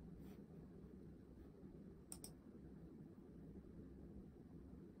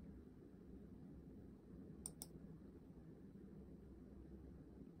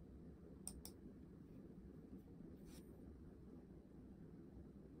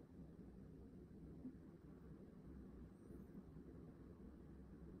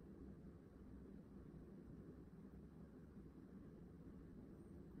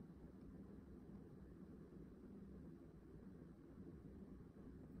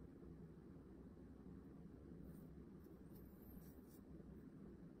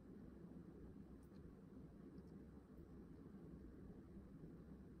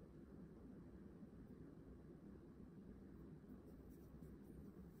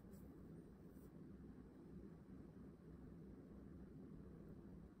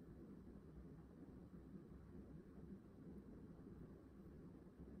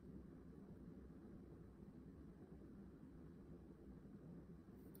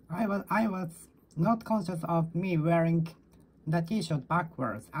 I was not conscious of me wearing the t-shirt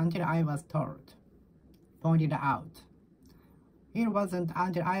backwards until I was pointed out. It wasn't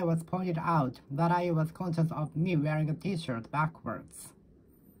until I was pointed out that I was conscious of me wearing a t-shirt backwards.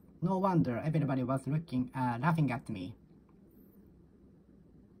 No wonder everybody was laughing at me.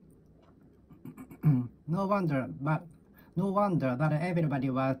 No wonder that everybody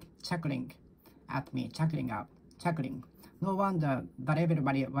was chuckling at me, chuckling. No wonder that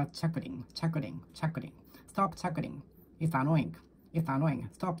everybody was chuckling. Stop chuckling. It's annoying.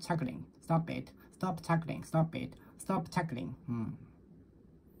 Stop chuckling. Stop it. Stop chuckling. Stop it. Stop chuckling.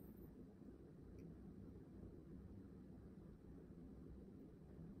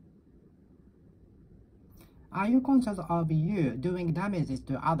 Are you conscious of you doing damages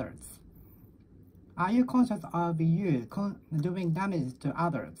to others? Are you conscious of you doing damages to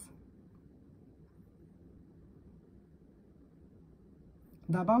others?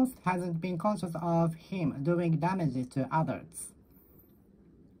 The boss hasn't been conscious of him doing damages to others.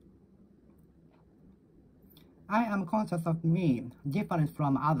 I am conscious of me, different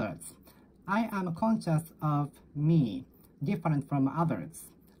from others. I am conscious of me, different from others.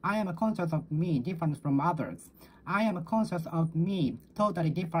 I am conscious of me, different from others. I am conscious of me, totally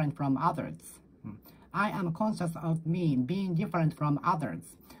different from others. I am conscious of me being different from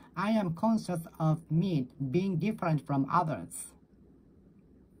others. I am conscious of me being different from others.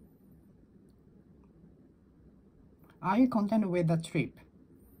 Are you content with the trip?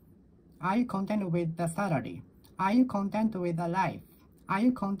 Are you content with the salary? Are you content with the life? Are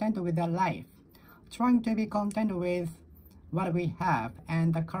you content with the life? Trying to be content with what we have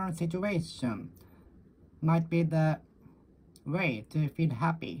and the current situation might be the way to feel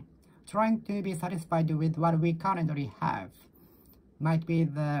happy. Trying to be satisfied with what we currently have might be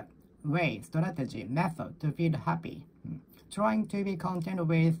the way, strategy, method to feel happy. Trying to be content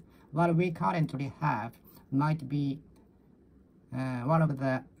with what we currently have might be one of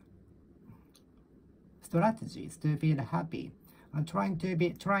the strategies to feel happy. Trying to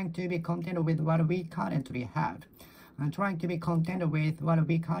be content with what we currently have. Trying to be content with what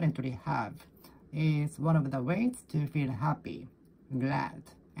we currently have is one of the ways to feel happy, glad,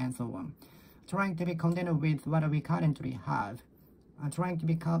 and so on. Trying to be content with what we currently have. Trying to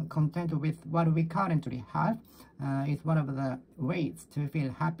be content with what we currently have is one of the ways to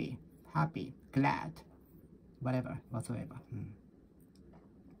feel happy, glad, whatsoever.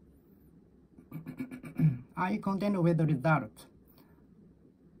 Are you content with the result?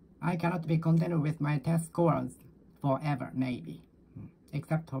 I cannot be content with my test scores forever, maybe,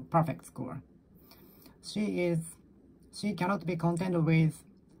 except for perfect score. She cannot be content with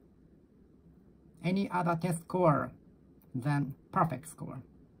any other test score than perfect score.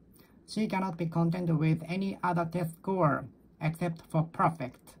 She cannot be content with any other test score except for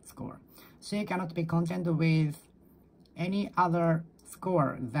perfect score. She cannot be content with any other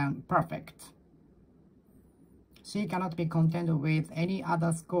score than perfect. She cannot be content with any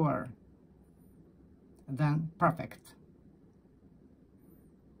other score than perfect.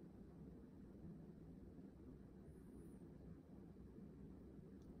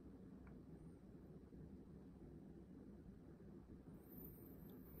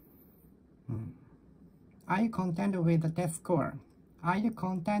 Are you content with the test score? Are you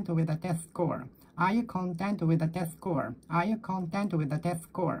content with the test score? Are you content with the test score? Are you content with the test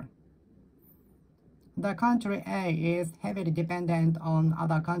score? The country A is heavily dependent on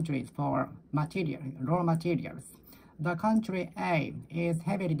other countries for raw materials. The country A is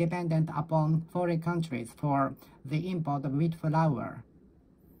heavily dependent upon foreign countries for the import of wheat flour.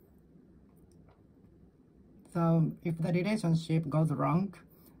 So if the relationship goes wrong,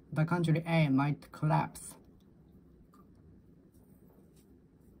 the country A might collapse.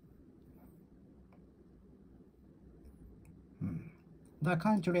 The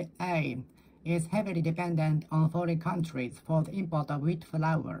country A is heavily dependent on foreign countries for the import of wheat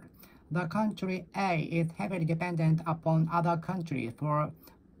flour. The country A is heavily dependent upon other countries for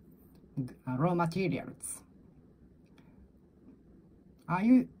raw materials. Are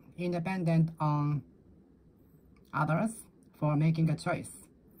you independent on others for making a choice?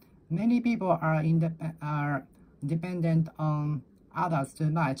 Many people are dependent on others too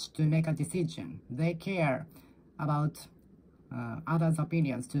much to make a decision. They care about others'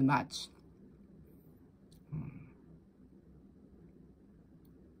 opinions too much.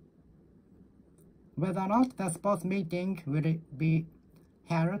 Whether or not the sports meeting will be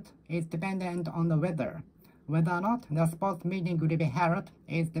held is dependent on the weather. Whether or not the sports meeting will be held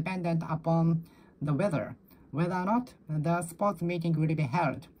is dependent upon the weather. Whether or not the sports meeting will be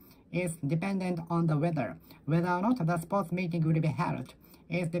held is dependent on the weather. Whether or not the sports meeting will be held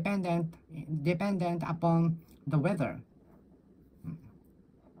is dependent upon the weather.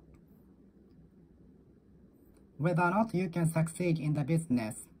 Whether or not you can succeed in the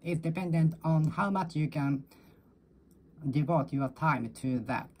business is dependent on how much you can devote your time to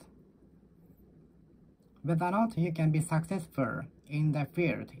that. Whether or not you can be successful in the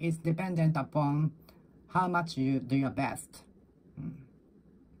field is dependent upon how much you do your best.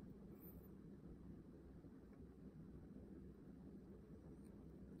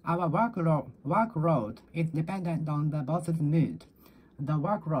 Our workload is dependent on the boss's mood. The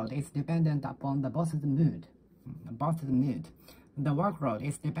workload is dependent upon the boss's mood. The workload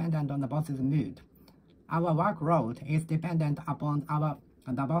is dependent on the boss's mood. Our workload is dependent upon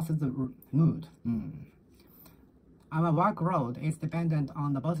the boss's mood. Our workload is dependent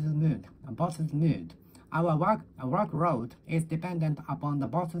on the boss's mood. Our workload is dependent upon the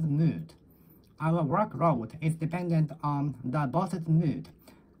boss's mood. Our workload is dependent on the boss's mood.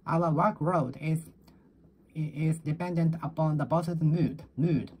 Our workload is dependent upon the boss's mood.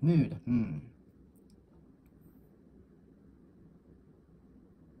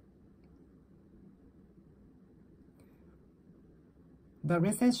 The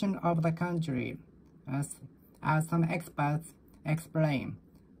recession of the country, as some experts explain,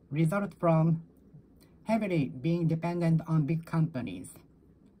 results from heavily being dependent on big companies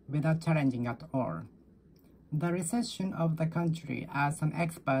without challenging at all. The recession of the country, as some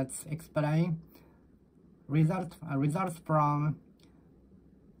experts explain, results from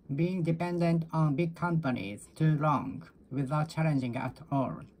being dependent on big companies too long without challenging at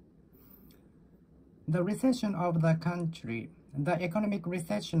all. The recession of the country, the economic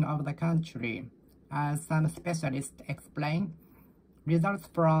recession of the country, as some specialists explain, results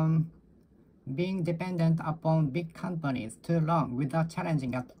from being dependent upon big companies too long without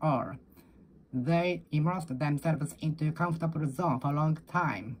challenging at all. They immersed themselves into a comfortable zone for a long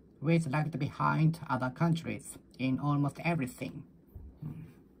time, which lagged behind other countries in almost everything.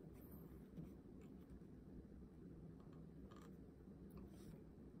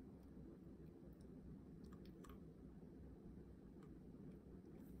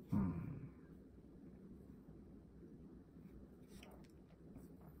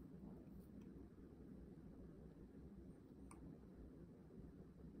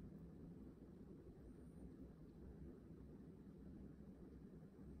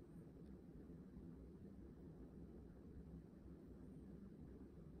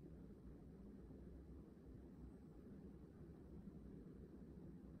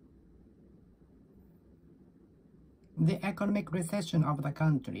 The economic recession of the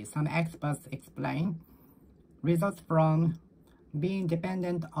country, some experts explain, results from being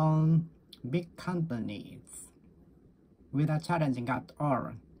dependent on big companies without challenging at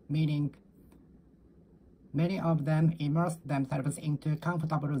all, meaning many of them immerse themselves into a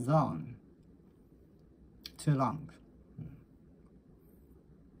comfortable zone too long.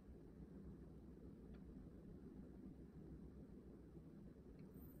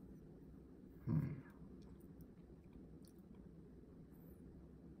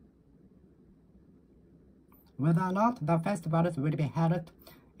 Whether or not the festivals will be held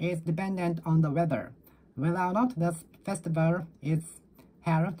is dependent on the weather. Whether or not the festival is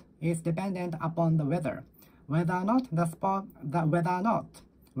held is dependent upon the weather. Whether or not the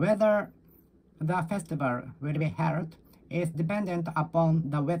festival will be held is dependent upon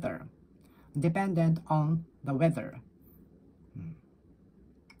the weather. Dependent on the weather.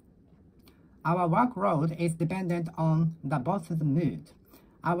 Our workload is dependent on the boss's mood.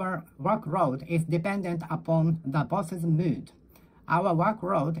 Our workload is dependent upon the boss's mood. Our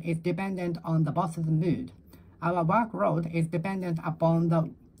workload is dependent on the boss's mood. Our workload is dependent upon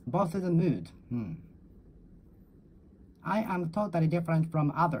the boss's mood. I am totally different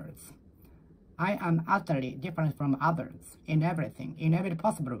from others. I am utterly different from others in everything, in every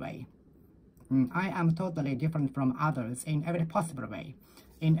possible way. I am totally different from others in every possible way.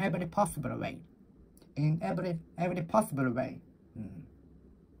 In every possible way. In every possible way.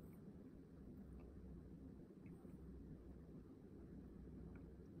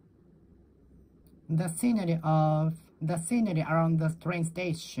 The scenery around the train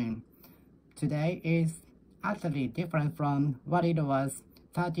station today is utterly different from what it was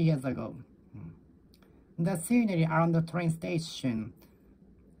 30 years ago. The scenery around the train station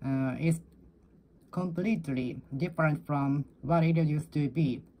is completely different from what it used to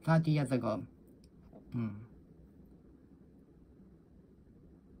be 30 years ago.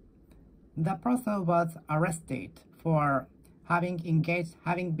 The person was arrested for having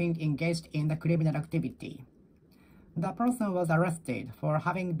been engaged in the criminal activity. The person was arrested for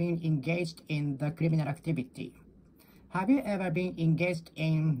having been engaged in the criminal activity. Have you ever been engaged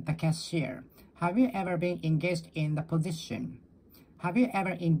in the cashier? Have you ever been engaged in the position? Have you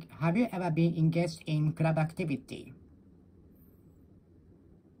ever been engaged in club activity?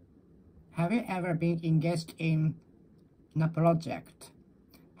 Have you ever been engaged in a project?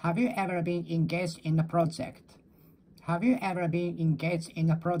 Have you ever been engaged in a project? Have you ever been engaged in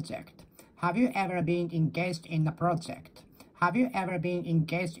a project? Have you ever been engaged in a project? Have you ever been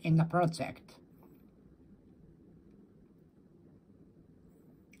engaged in a project?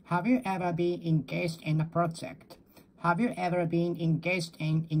 Have you ever been engaged in a project? Have you ever been engaged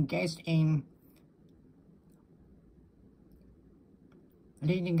in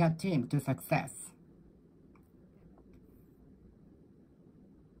leading a team to success?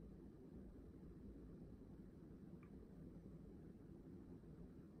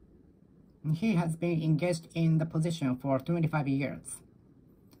 He has been engaged in the position for 25 years.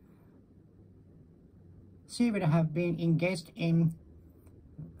 She will have been engaged in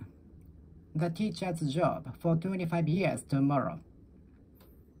the teacher's job for 25 years tomorrow.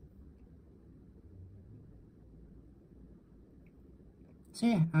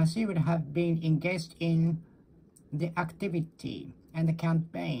 She would have been engaged in the activity and the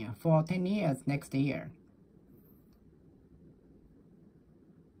campaign for 10 years next year.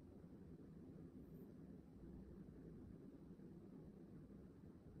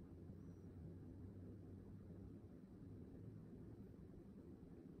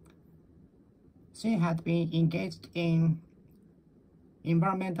 She had been engaged in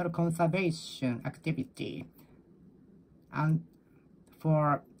environmental conservation activity and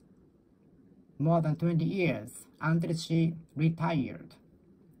for more than 20 years until she retired.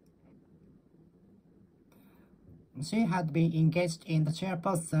 She had been engaged in the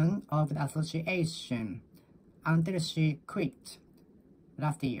chairperson of the association until she quit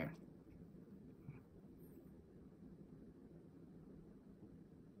last year.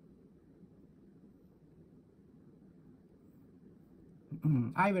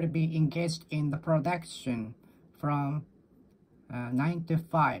 I will be engaged in the production from 9 to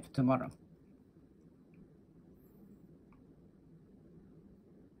 5 tomorrow.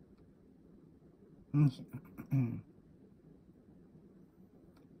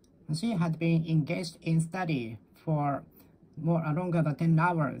 She had been engaged in study for longer than 10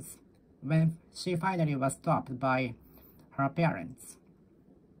 hours when she finally was stopped by her parents.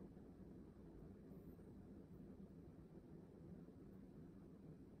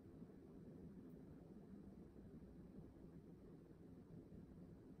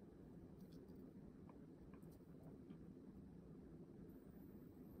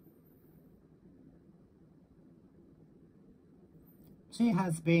 She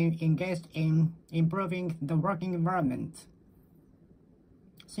has been engaged in improving the working environment.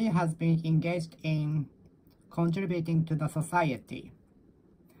 She has been engaged in contributing to the society.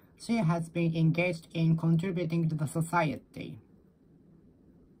 She has been engaged in contributing to the society.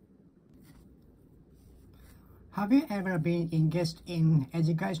 Have you ever been engaged in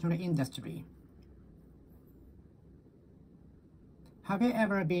educational industry? Have you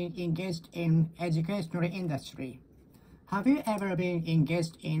ever been engaged in educational industry? Have you ever been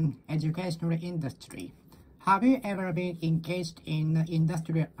engaged in educational industry? Have you ever been engaged in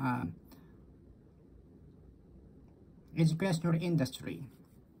educational industry?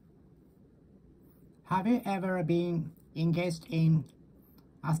 Have you ever been engaged in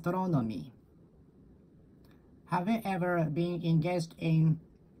astronomy? Have you ever been engaged in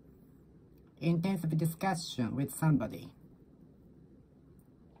intensive discussion with somebody?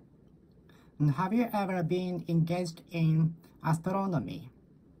 And have you ever been engaged in astronomy?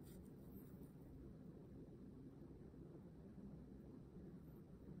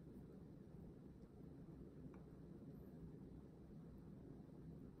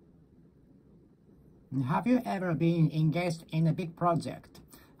 And have you ever been engaged in a big project?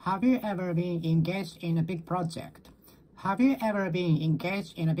 Have you ever been engaged in a big project? Have you ever been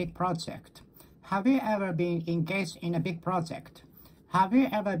engaged in a big project? Have you ever been engaged in a big project? Have you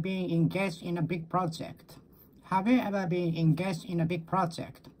ever been engaged in a big project? Have you ever been engaged in a big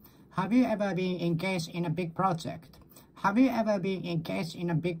project? Have you ever been engaged in a big project? Have you ever been engaged in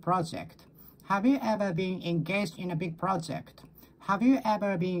a big project? Have you ever been engaged in a big project? Have you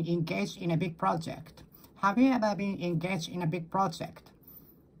ever been engaged in a big project? Have you ever been engaged in a big project?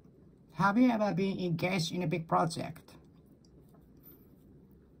 Have you ever been engaged in a big project?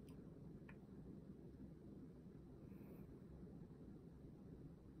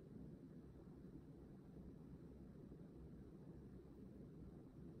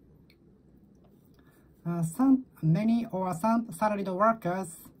 Some salaried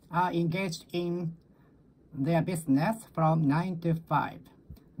workers are engaged in their business from 9 to 5.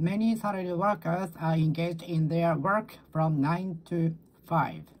 Many salaried workers are engaged in their work from 9 to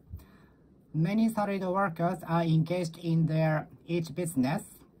 5. Many salaried workers are engaged in their each business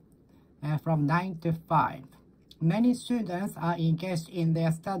from 9 to 5. Many students are engaged in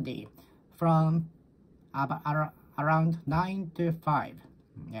their study from around 9 to 5.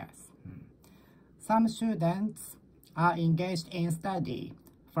 Yes. Some students are engaged in study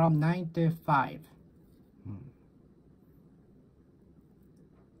from 9 to 5.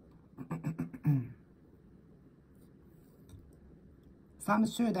 Some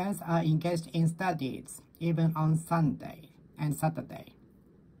students are engaged in studies even on Sunday and Saturday.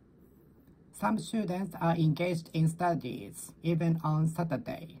 Some students are engaged in studies even on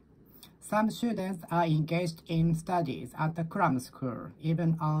Saturday. Some students are engaged in studies at the cram school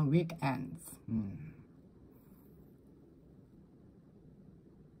even on weekends.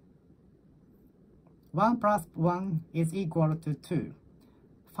 1 plus 1 is equal to 2.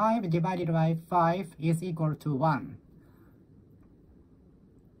 5 divided by 5 is equal to 1.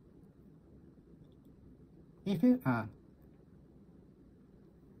 If you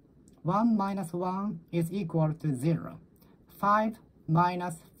 1 minus 1 is equal to 0. 5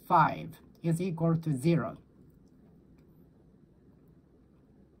 minus 5 is equal to 0.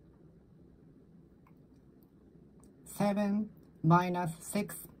 7 minus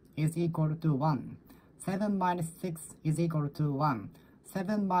 6 is equal to 1. 7 minus 6 is equal to 1.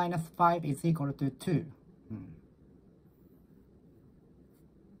 7 minus 5 is equal to 2.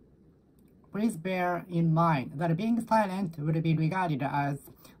 Please bear in mind that being silent will be regarded as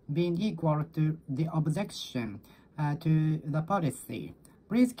being equal to the objection to the policy.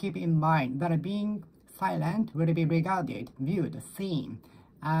 Please keep in mind that being silent will be regarded, viewed, seen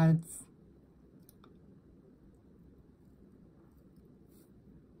as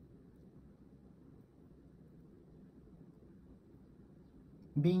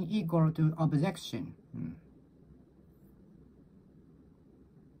being equal to objection.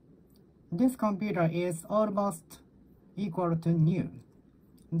 This computer is almost equal to new.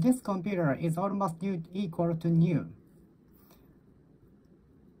 This computer is almost equal to new.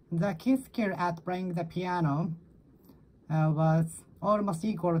 The kid's skill at playing the piano was almost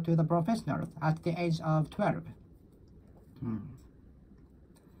equal to the professionals at the age of 12.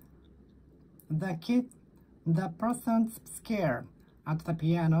 The person's skill at the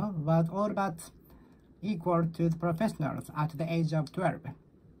piano was all but equal to the professionals at the age of 12.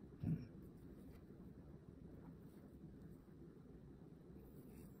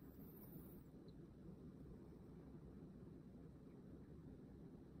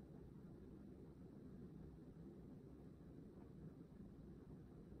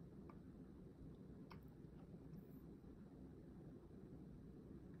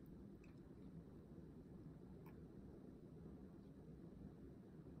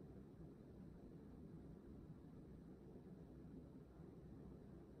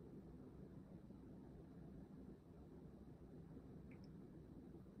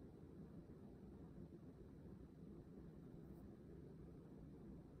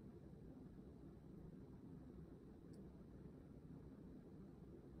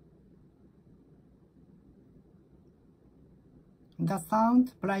 The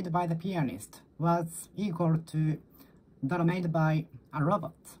sound played by the pianist was equal to that made by a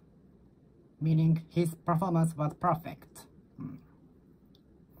robot, meaning his performance was perfect.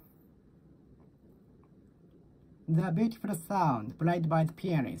 The beautiful sound played by the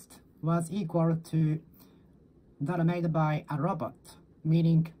pianist was equal to that made by a robot,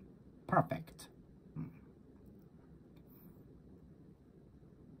 meaning perfect.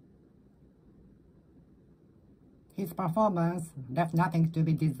 His performance left nothing to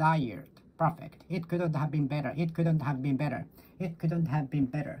be desired. Perfect. It couldn't have been better. It couldn't have been better. It couldn't have been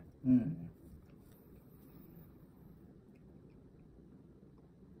better.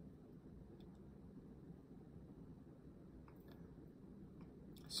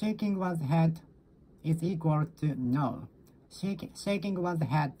 Shaking one's head is equal to no. Shaking one's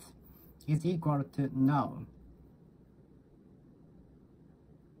head is equal to no.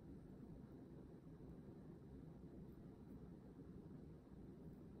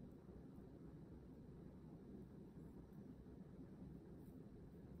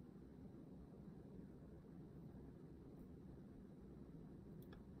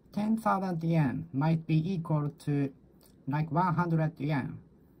 $10,000 might be equal to like 100 yen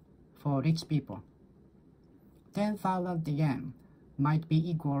for rich people. 10,000 yen might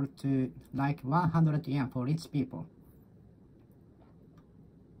be equal to like 100 yen for rich people.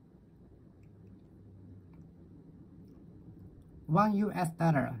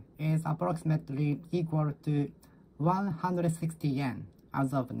 $1 is approximately equal to 160 yen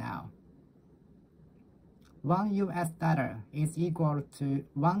as of now. $1 is equal to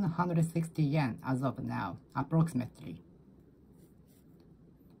 160 yen as of now, approximately.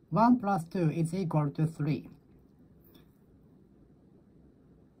 1 plus 2 is equal to 3.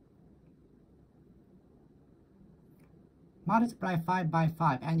 Multiply 5 by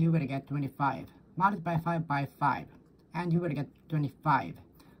 5 and you will get 25. Multiply 5 by 5 and you will get 25.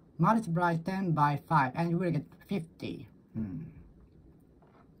 Multiply 10 by 5 and you will get 50.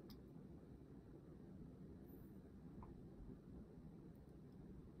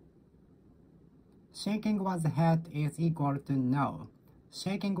 Shaking one's head is equal to no.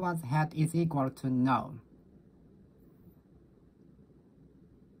 Shaking one's head is equal to no.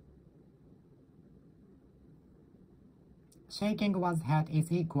 Shaking one's head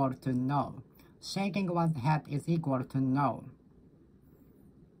is equal to no. Shaking one's head is equal to no.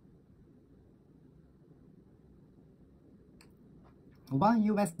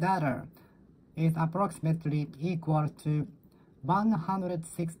 $1 is approximately equal to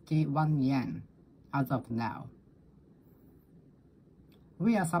 161 yen as of now.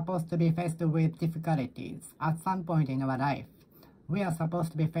 We are supposed to be faced with difficulties at some point in our life. We are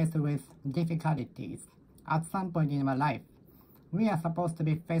supposed to be faced with difficulties at some point in our life. We are supposed to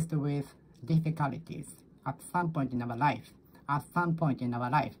be faced with difficulties at some point in our life. At some point in our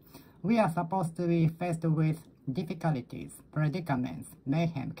life. We are supposed to be faced with difficulties, predicaments,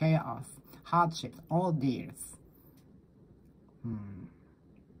 mayhem, chaos, hardships, ordeals.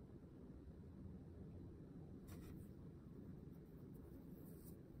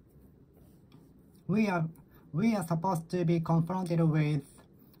 We are supposed to be confronted with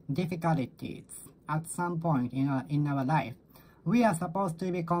difficulties at some point in our life. We are supposed to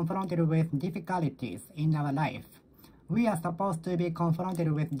be confronted with difficulties in our life. We are supposed to be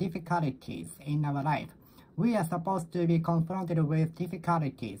confronted with difficulties in our life. We are supposed to be confronted with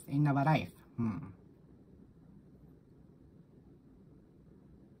difficulties in our life.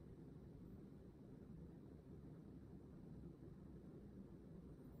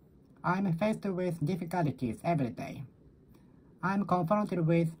 I'm faced with difficulties every day. I'm confronted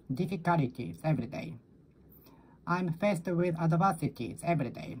with difficulties every day. I'm faced with adversities every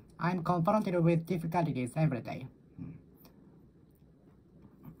day. I'm confronted with difficulties every day.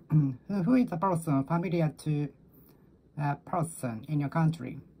 Who is a person familiar to a person in your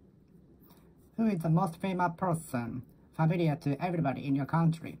country? Who is the most famous person familiar to everybody in your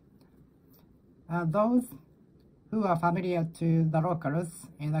country? Those who are familiar to the locals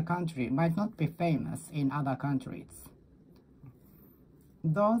in the country might not be famous in other countries.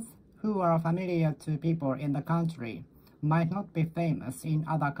 Those who are familiar to people in the country might not be famous in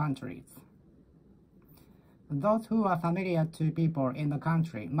other countries. Those who are familiar to people in the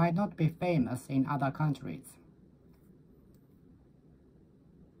country might not be famous in other countries.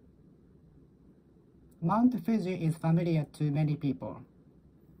 Mount Fuji is familiar to many people.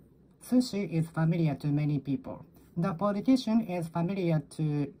 Sushi is familiar to many people. The politician is familiar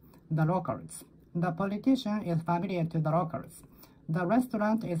to the locals. The politician is familiar to the locals. The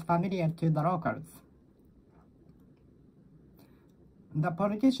restaurant is familiar to the locals. The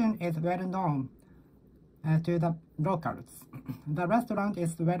politician is well known to the locals. The restaurant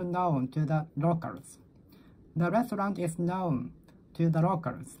is well known to the locals. The restaurant is known to the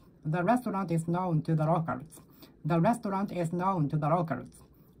locals. The restaurant is known to the locals. The restaurant is known to the locals.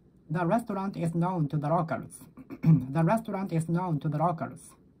 The restaurant is known to the locals. The restaurant is known to the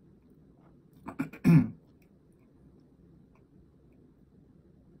locals.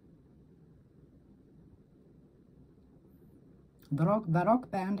 The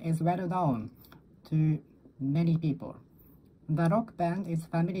rock band is well known to many people. The rock band is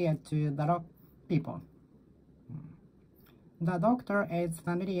familiar to the rock people. The doctor is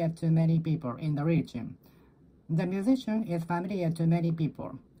familiar to many people in the region. The musician is familiar to many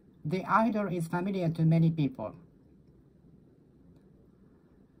people. The idol is familiar to many people.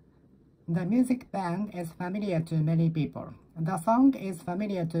 The music band is familiar to many people. The song is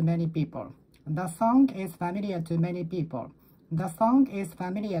familiar to many people. The song is familiar to many people. The song is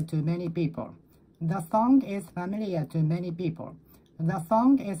familiar to many people. The song is familiar to many people. The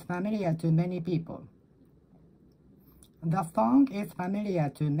song is familiar to many people. The song is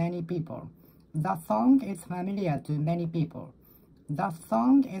familiar to many people. The song is familiar to many people.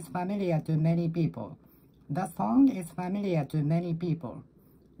 The song is familiar to many people.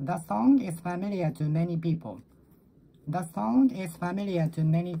 The song is familiar to many people. The song is familiar to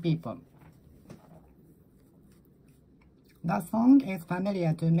many people. The song is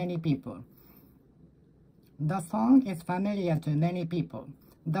familiar to many people. The song is familiar to many people.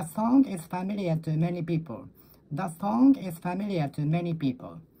 The song is familiar to many people. The song is familiar to many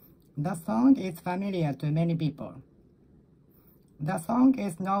people. The song is familiar to many people. The song is familiar to many people. The song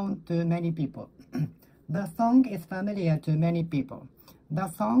is known to many people. The song is familiar to many people. The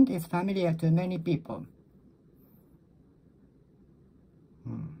song is familiar to many people.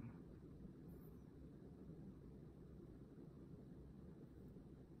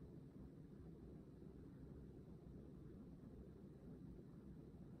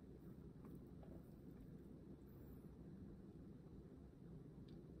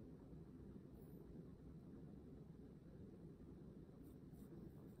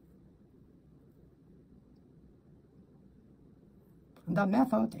 The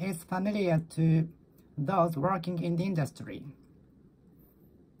method is familiar to those working in the industry.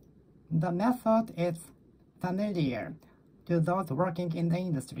 The method is familiar to those working in the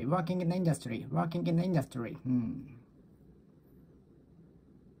industry, working in the industry.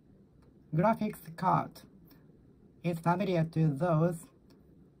 Graphics card is familiar to those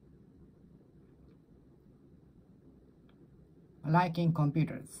liking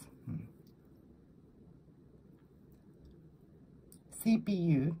computers.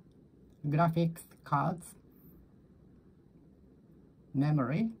 CPU, graphics cards,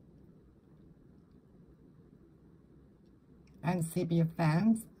 memory, and CPU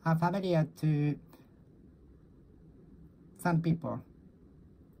fans are familiar to some people.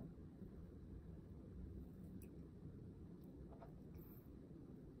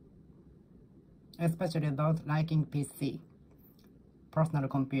 Especially those liking PC, personal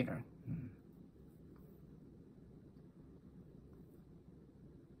computer.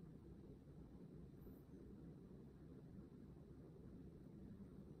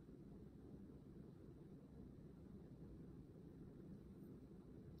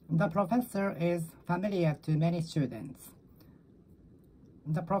 The professor is familiar to many students.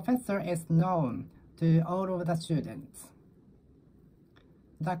 The professor is known to all of the students.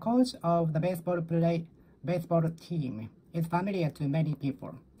 The coach of the baseball team is familiar to many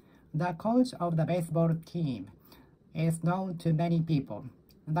people. The coach of the baseball team is known to many people.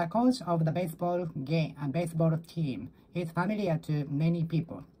 The coach of the baseball team is familiar to many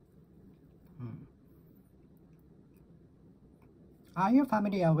people. Are you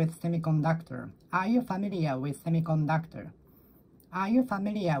familiar with semiconductor? Are you familiar with semiconductor? Are you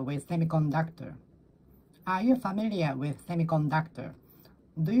familiar with semiconductor? Are you familiar with semiconductor?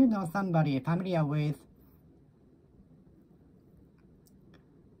 Do you know somebody familiar with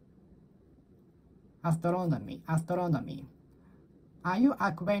astronomy? Are you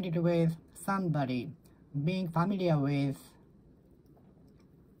acquainted with somebody being familiar with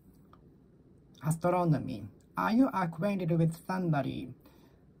astronomy? Are you acquainted with somebody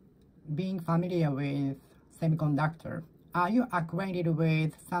being familiar with semiconductor? Are you acquainted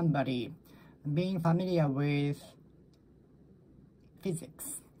with somebody being familiar with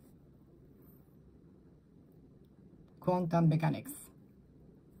physics, quantum mechanics?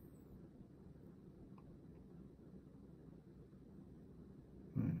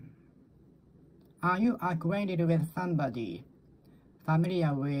 Are you acquainted with somebody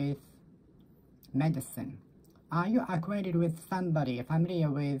familiar with medicine? Are you acquainted with somebody familiar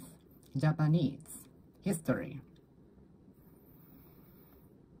with Japanese? History.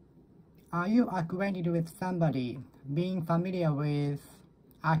 Are you acquainted with somebody being familiar with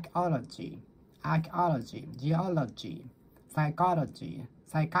archaeology, geology, psychology,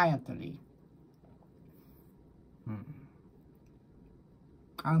 psychiatry,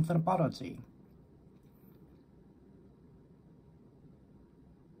 anthropology?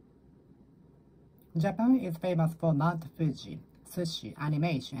 Japan is famous for Mount Fuji, sushi,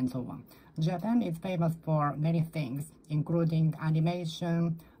 animation, and so on. Japan is famous for many things, including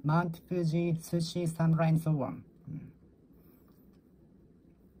animation, Mount Fuji, sushi, samurai, and so on.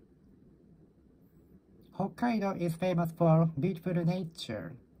 Hokkaido is famous for beautiful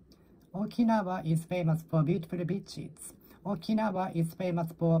nature. Okinawa is famous for beautiful beaches. Okinawa is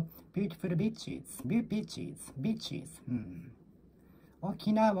famous for beautiful beaches.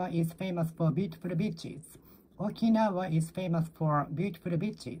 Okinawa is famous for beautiful beaches. Okinawa is famous for beautiful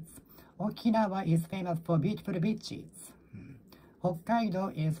beaches. Okinawa is famous for beautiful beaches.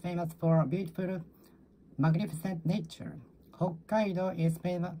 Hokkaido is famous for beautiful, magnificent nature. Hokkaido is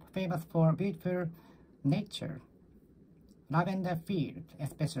famous for beautiful nature. Lavender field,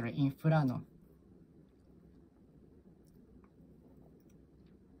 especially in Furano.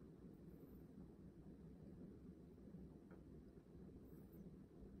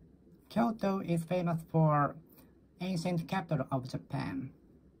 Kyoto is famous for ancient capital of Japan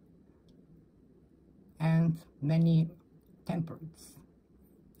and many temples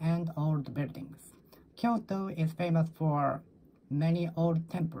and old buildings. Kyoto is famous for many old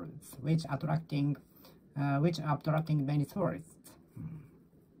temples which are attracting many tourists.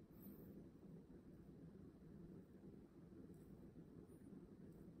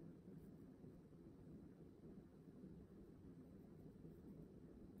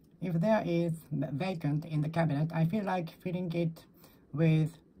 If there is vacant in the cabinet, I feel like filling it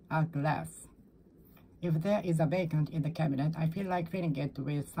with a glass. If there is a vacant in the cabinet, I feel like filling it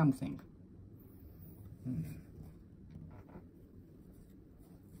with something.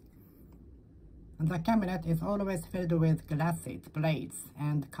 The cabinet is always filled with glasses, plates,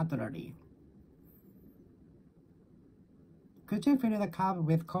 and cutlery. Could you fill the cup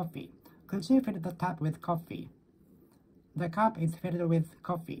with coffee? Could you fill the tap with coffee? The cup is filled with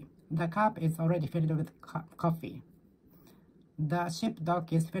coffee. The cup is already filled with coffee. The ship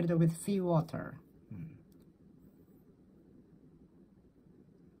dock is filled with seawater.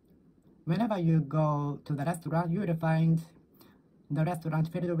 Whenever you go to the restaurant, you will find the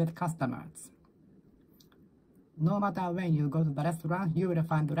restaurant filled with customers. No matter when you go to the restaurant, you will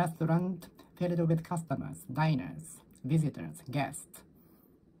find the restaurant filled with customers, diners, visitors, guests.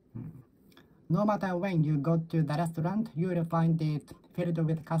 No matter when you go to the restaurant, you will find it filled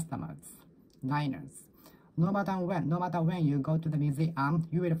with customers, diners. No matter when you go to the museum,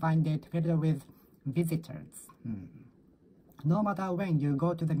 you will find it filled with visitors. No matter when you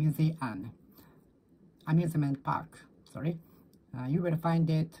go to the amusement park, you will find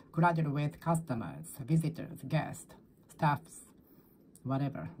it crowded with customers, visitors, guests, staffs,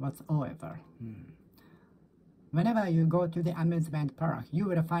 whatsoever. Whenever you go to the amusement park, you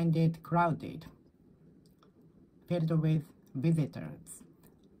will find it crowded, filled with visitors.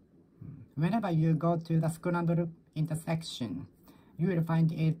 Whenever you go to the scramble intersection, you will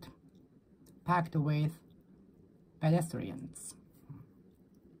find it packed with pedestrians.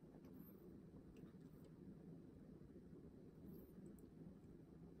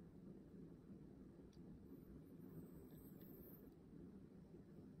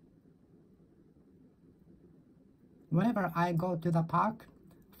 Whenever I go to the park,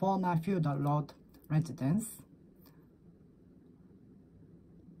 former feudal lord residence,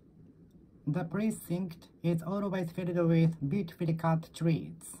 the precinct is always filled with beautifully cut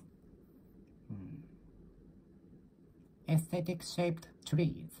trees. Aesthetically shaped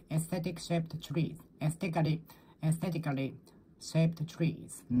trees. Aesthetically shaped trees.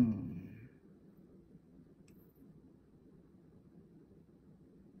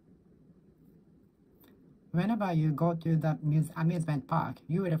 Whenever you go to the amusement park,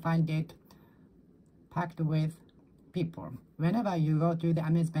 you will find it packed with people. Whenever you go to the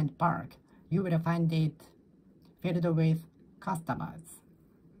amusement park, you will find it filled with customers.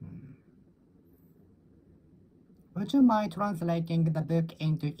 Would you mind translating the book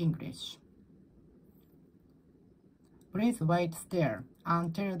into English? Please wait still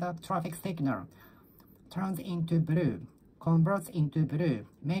until the traffic signal turns into blue, converts into blue,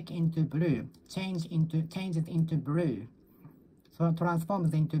 make into blue, changes into blue, so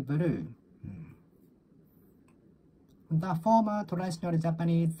transforms into blue. The former traditional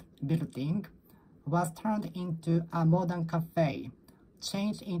Japanese building was turned into a modern cafe,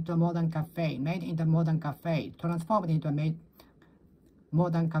 changed into a modern cafe, made into a modern cafe, transformed into a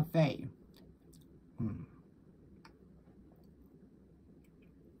modern cafe.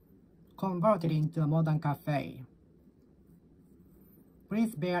 Converted into a modern cafe.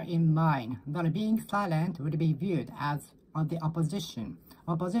 Please bear in mind that being silent would be viewed as the opposition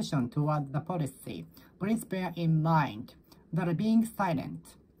toward the policy. Please bear in mind that being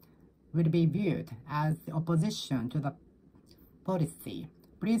silent would be viewed as the opposition to the policy.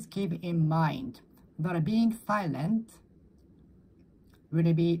 Please keep in mind that being silent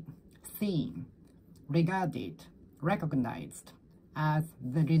will be seen, regarded, recognized as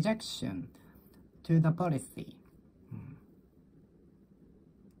the rejection to the policy.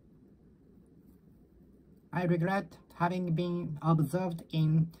 I regret having been observed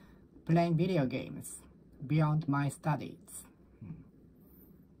in playing video games beyond my studies.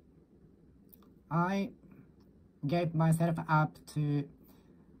 I gave myself up to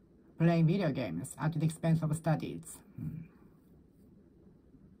playing video games at the expense of studies.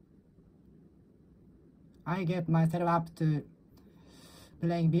 I gave myself up to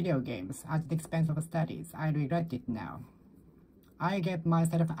playing video games at the expense of studies. I regret it now. I gave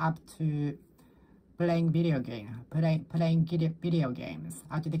myself up to playing video games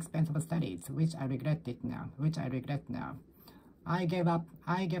at the expense of studies, which I regret it now. I gave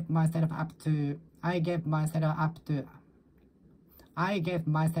myself up to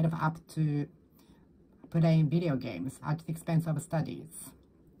playing video games at the expense of studies.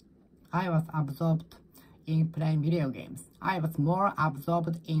 I was absorbed in playing video games. I was more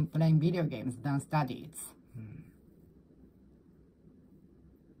absorbed in playing video games than studies.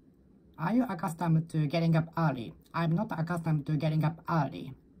 Are you accustomed to getting up early? I'm not accustomed to getting up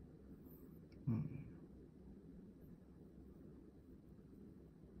early.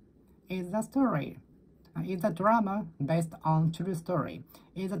 Is the drama based on true story?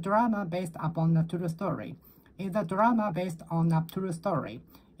 Is the drama based upon a true story? Is the drama based on a true story?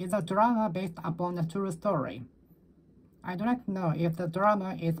 Is the drama based upon a true story? I'd like to know if the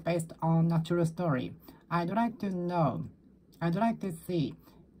drama is based on a true story. I'd like to see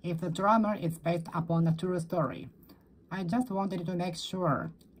if the drama is based upon a true story. I just wanted to make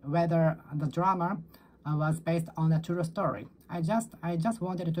sure whether the drama was based on a true story. I just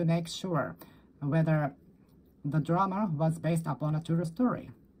wanted to make sure whether the drama was based upon a true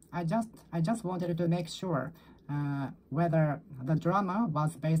story. I just wanted to make sure whether the drama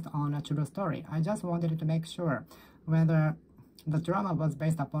was based on a true story. I just wanted to make sure whether the drama was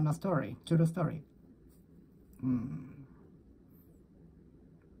based upon a true story.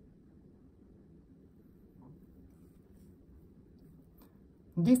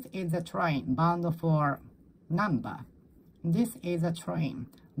 This is a train bound for Namba. This is a train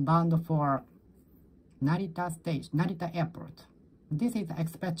bound for Narita Airport. This is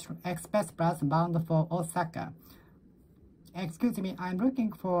express bus bound for Osaka. Excuse me, I'm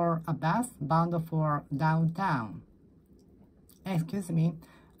looking for a bus bound for downtown. Excuse me,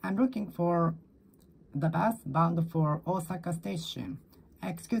 I'm looking for the bus bound for Osaka Station.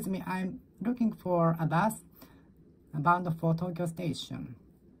 Excuse me, I'm looking for a bus bound for Tokyo Station.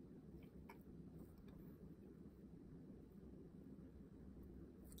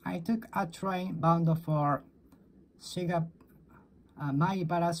 I took a train bound for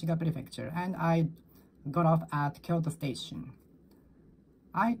Maibara, Shiga Prefecture, and I got off at Kyoto Station.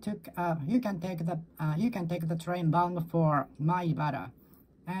 You can take the train bound for Maibara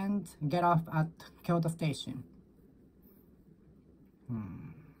and get off at Kyoto Station.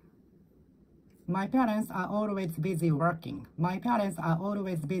 My parents are always busy working. My parents are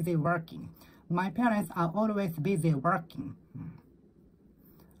always busy working. My parents are always busy working.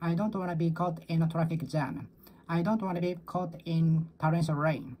 I don't want to be caught in a traffic jam. I don't want to be caught in torrential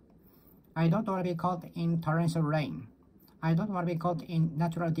rain. I don't want to be caught in torrential rain. I don't want to be caught in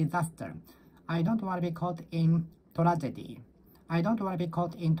natural disaster. I don't want to be caught in tragedy. I don't want to be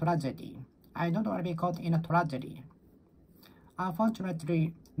caught in tragedy. I don't want to be caught in a tragedy.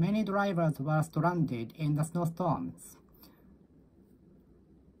 Unfortunately, many drivers were stranded in the snowstorms.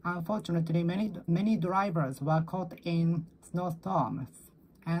 Unfortunately, many drivers were caught in snowstorms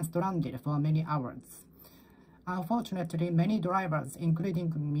and stranded for many hours. Unfortunately, many drivers,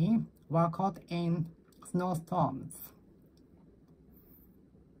 including me, were caught in snowstorms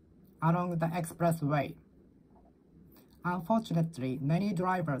along the expressway. Unfortunately, many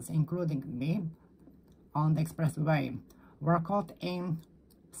drivers, including me, on the expressway, were caught in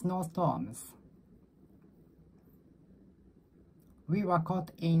snowstorms. We were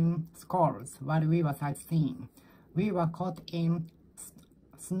caught in squalls while we were sightseeing. We were caught in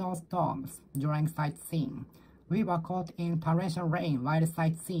snowstorms during sightseeing. We were caught in torrential rain while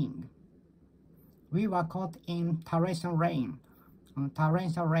sightseeing. We were caught in torrential rain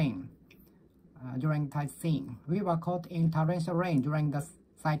during sightseeing. We were caught in torrential rain during the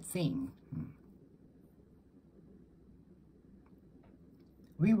sightseeing.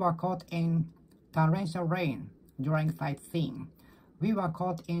 We were caught in torrential rain during sightseeing. We were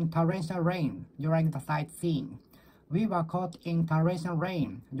caught in torrential rain during the sightseeing. We were caught in torrential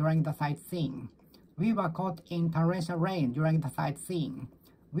rain during the sightseeing. We were caught in torrential rain during the sightseeing.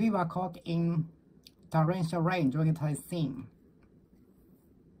 We were caught in torrential rain during the sightseeing.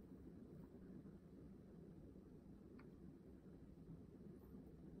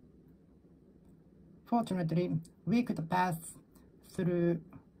 Fortunately, we could pass through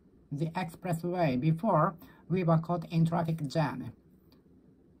the expressway before we were caught in traffic jam.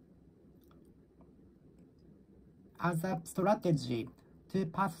 As a strategy to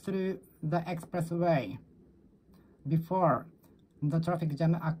pass through the expressway before the traffic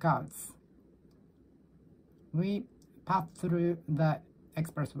jam occurs, we pass through the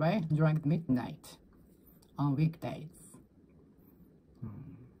expressway during midnight on weekdays.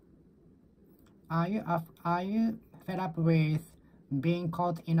 Are you fed up with being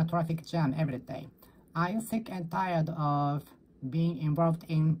caught in a traffic jam every day? Are you sick and tired of being involved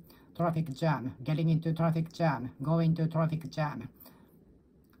in traffic jam, getting into traffic jam, going to traffic jam?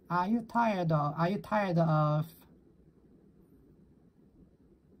 Are you tired of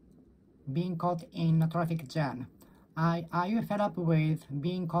being caught in a traffic jam? Are you fed up with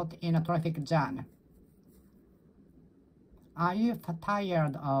being caught in a traffic jam? Are you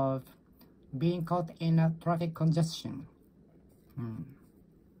tired of being caught in a traffic congestion?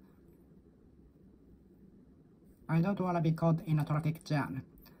 I don't want to be caught in a traffic jam.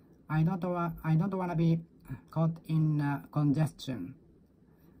 I don't want to be caught in congestion.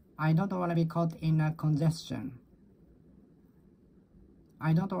 I don't want to be caught in a congestion.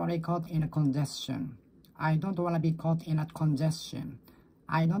 I don't want to be caught in a congestion. I don't want to be caught in a congestion.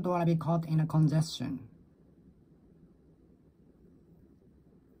 I don't want to be caught in a congestion.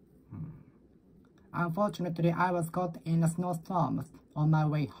 Unfortunately, I was caught in a snowstorm on my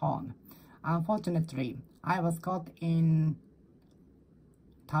way home. Unfortunately, I was caught in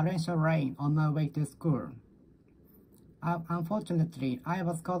torrential rain on my way to school. Unfortunately, I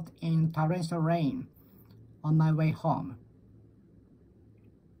was caught in torrential rain on my way home.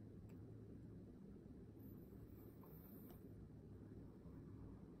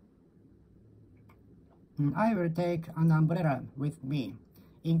 I will take an umbrella with me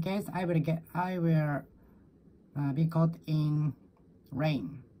in case I will be caught in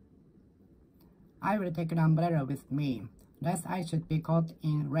rain. I will take an umbrella with me, lest I should be caught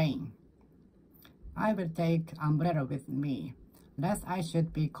in rain. I will take umbrella with me, lest I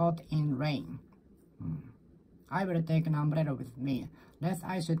should be caught in rain. I will take an umbrella with me, lest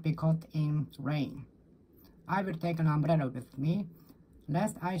I should be caught in rain. I will take an umbrella with me,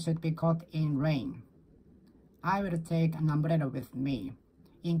 lest I should be caught in rain. I will take an umbrella with me,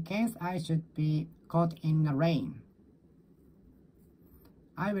 in case I should be caught in the rain.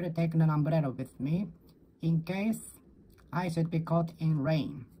 I will take an umbrella with me, in case I should be caught in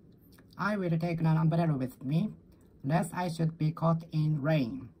rain. I will take an umbrella with me, lest I should be caught in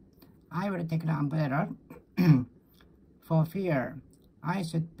rain. I will take an umbrella for fear I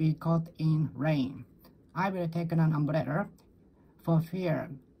should be caught in rain. I will take an umbrella for fear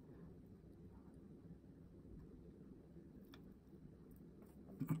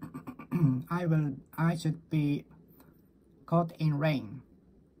I should be caught in rain.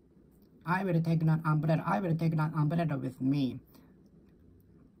 I will take an umbrella with me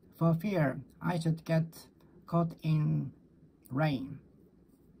for fear I should get caught in rain.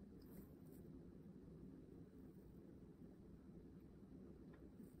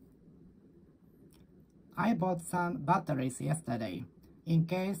 I bought some batteries yesterday in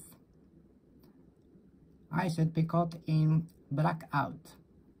case I should be caught in blackout.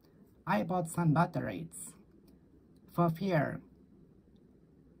 I bought some batteries for fear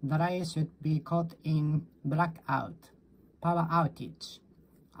that I should be caught in blackout, power outage.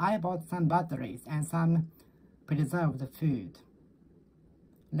 I bought some batteries and some preserved food,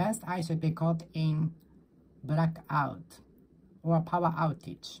 lest I should be caught in blackout or power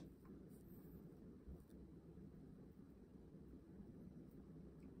outage.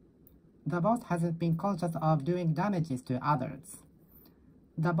 The boss hasn't been conscious of doing damages to others.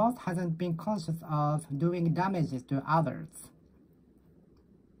 The boss hasn't been conscious of doing damages to others.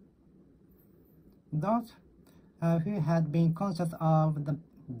 Those who had been conscious of the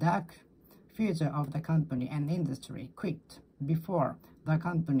dark future of the company and industry quit before the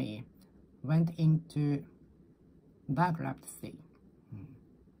company went into bankruptcy.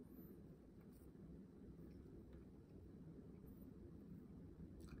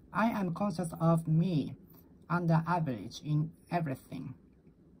 I am conscious of me under average in everything.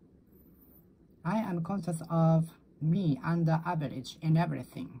 I am conscious of me under average in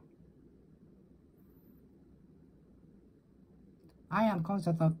everything. I am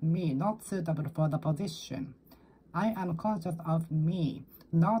conscious of me not suitable for the position. I am conscious of me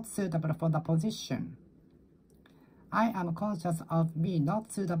not suitable for the position. I am conscious of me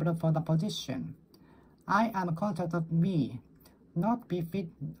not suitable for the position. I am conscious of me not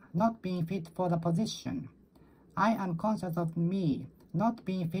being fit for the position. I am conscious of me not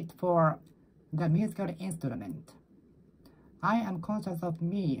being fit for the musical instrument. I am conscious of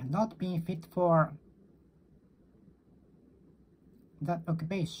me not being fit for the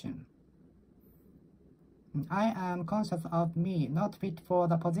occupation. I am conscious of me not fit for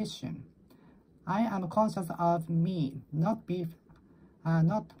the position. I am conscious of me not being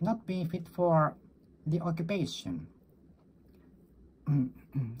fit for the occupation.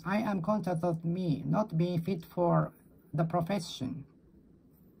 I am conscious of me not being fit for the profession.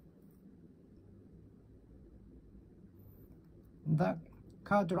 The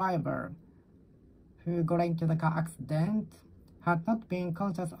car driver who got into the car accident had not been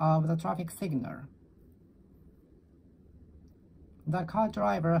conscious of the traffic signal. The car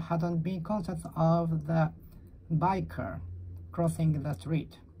driver hadn't been conscious of the biker crossing the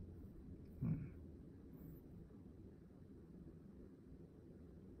street.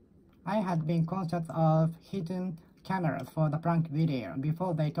 I had been conscious of hidden cameras for the prank video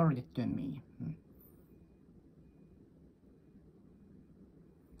before they told it to me.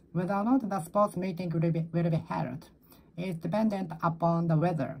 Whether or not the sports meeting will be held is dependent upon the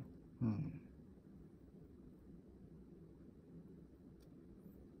weather.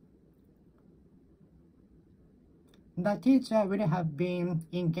 The teacher will have been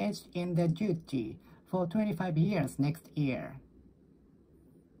engaged in their duty for 25 years next year.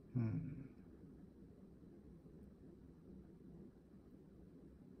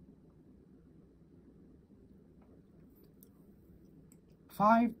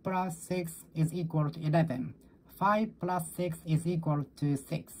 5 plus 6 is equal to 11. 5 plus 6 is equal to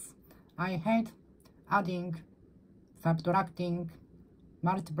 6. I hate adding, subtracting,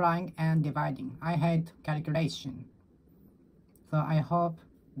 multiplying, and dividing. I hate calculation. So I hope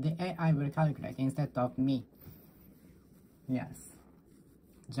the AI will calculate instead of me. Yes.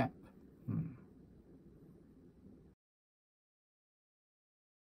 Jap.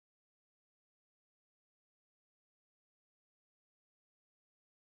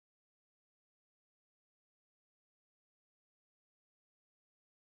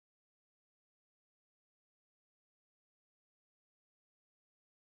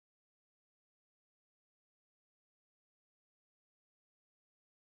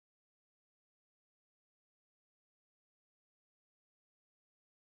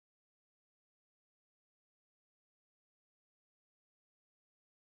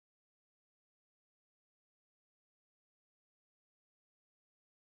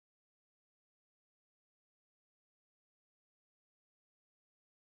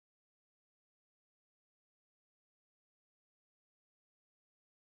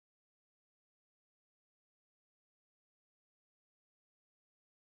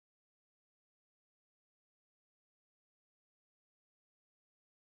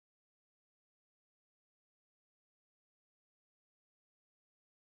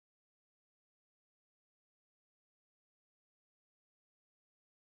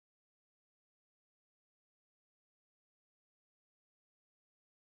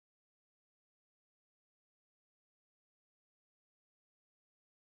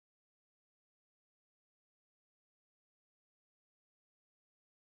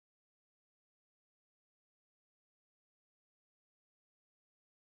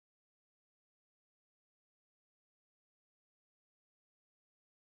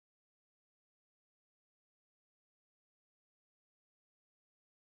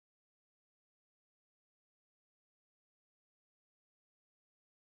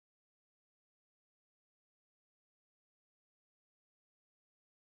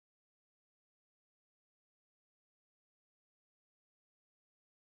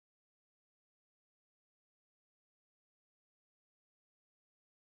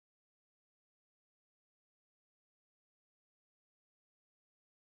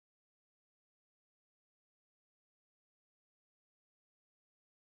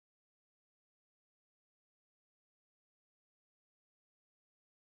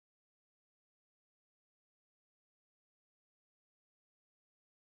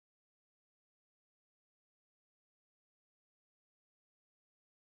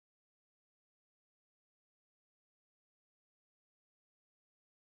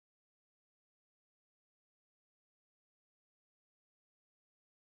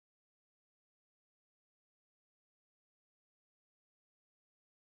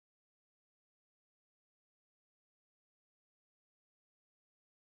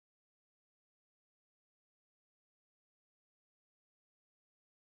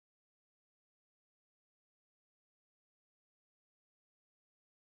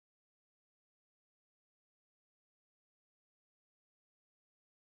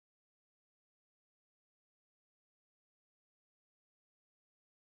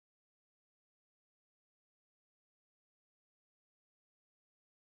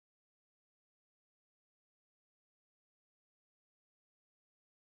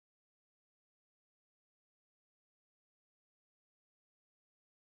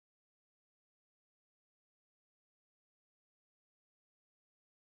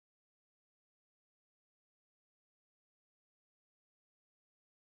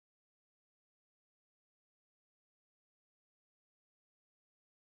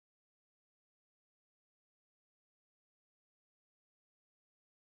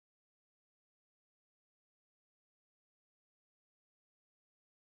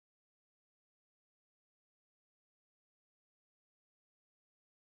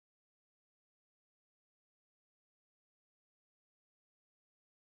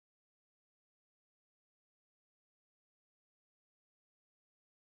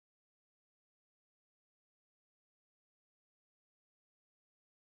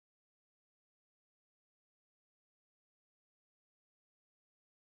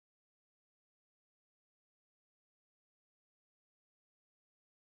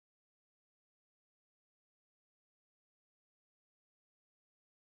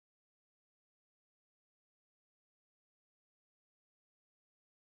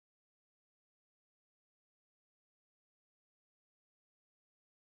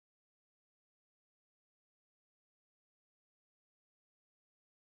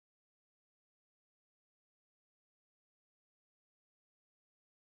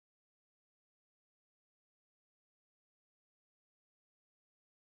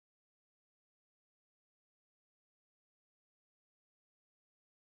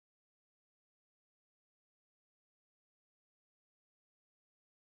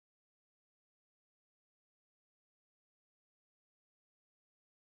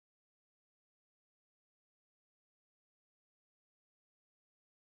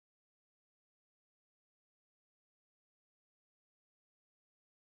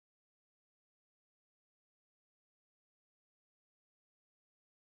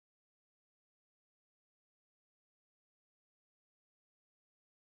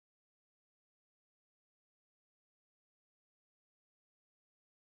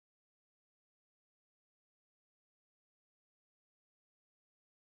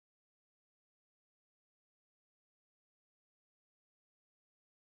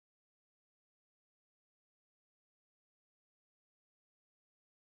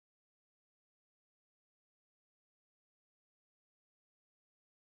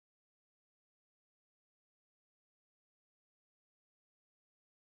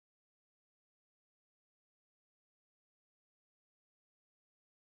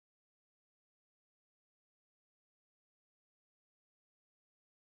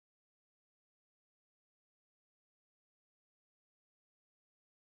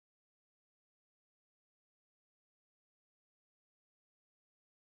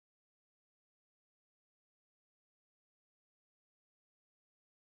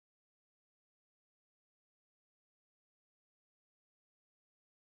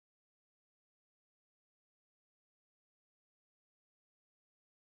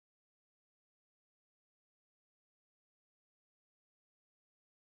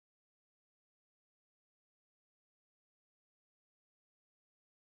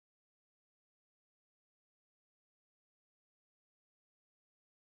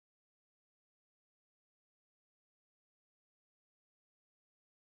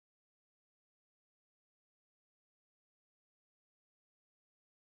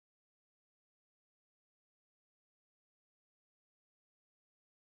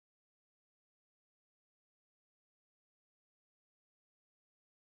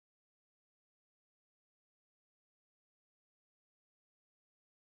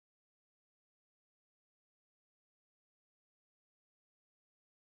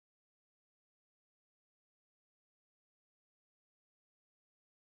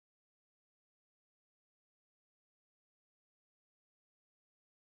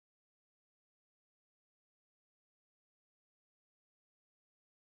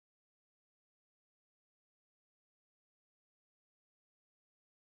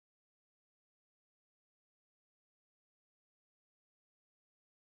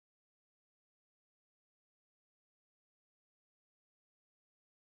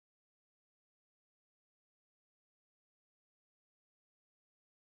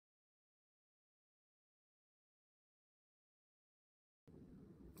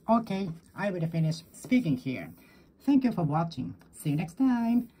 Okay, I will finish speaking here. Thank you for watching. See you next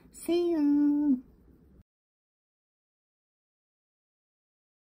time. See you.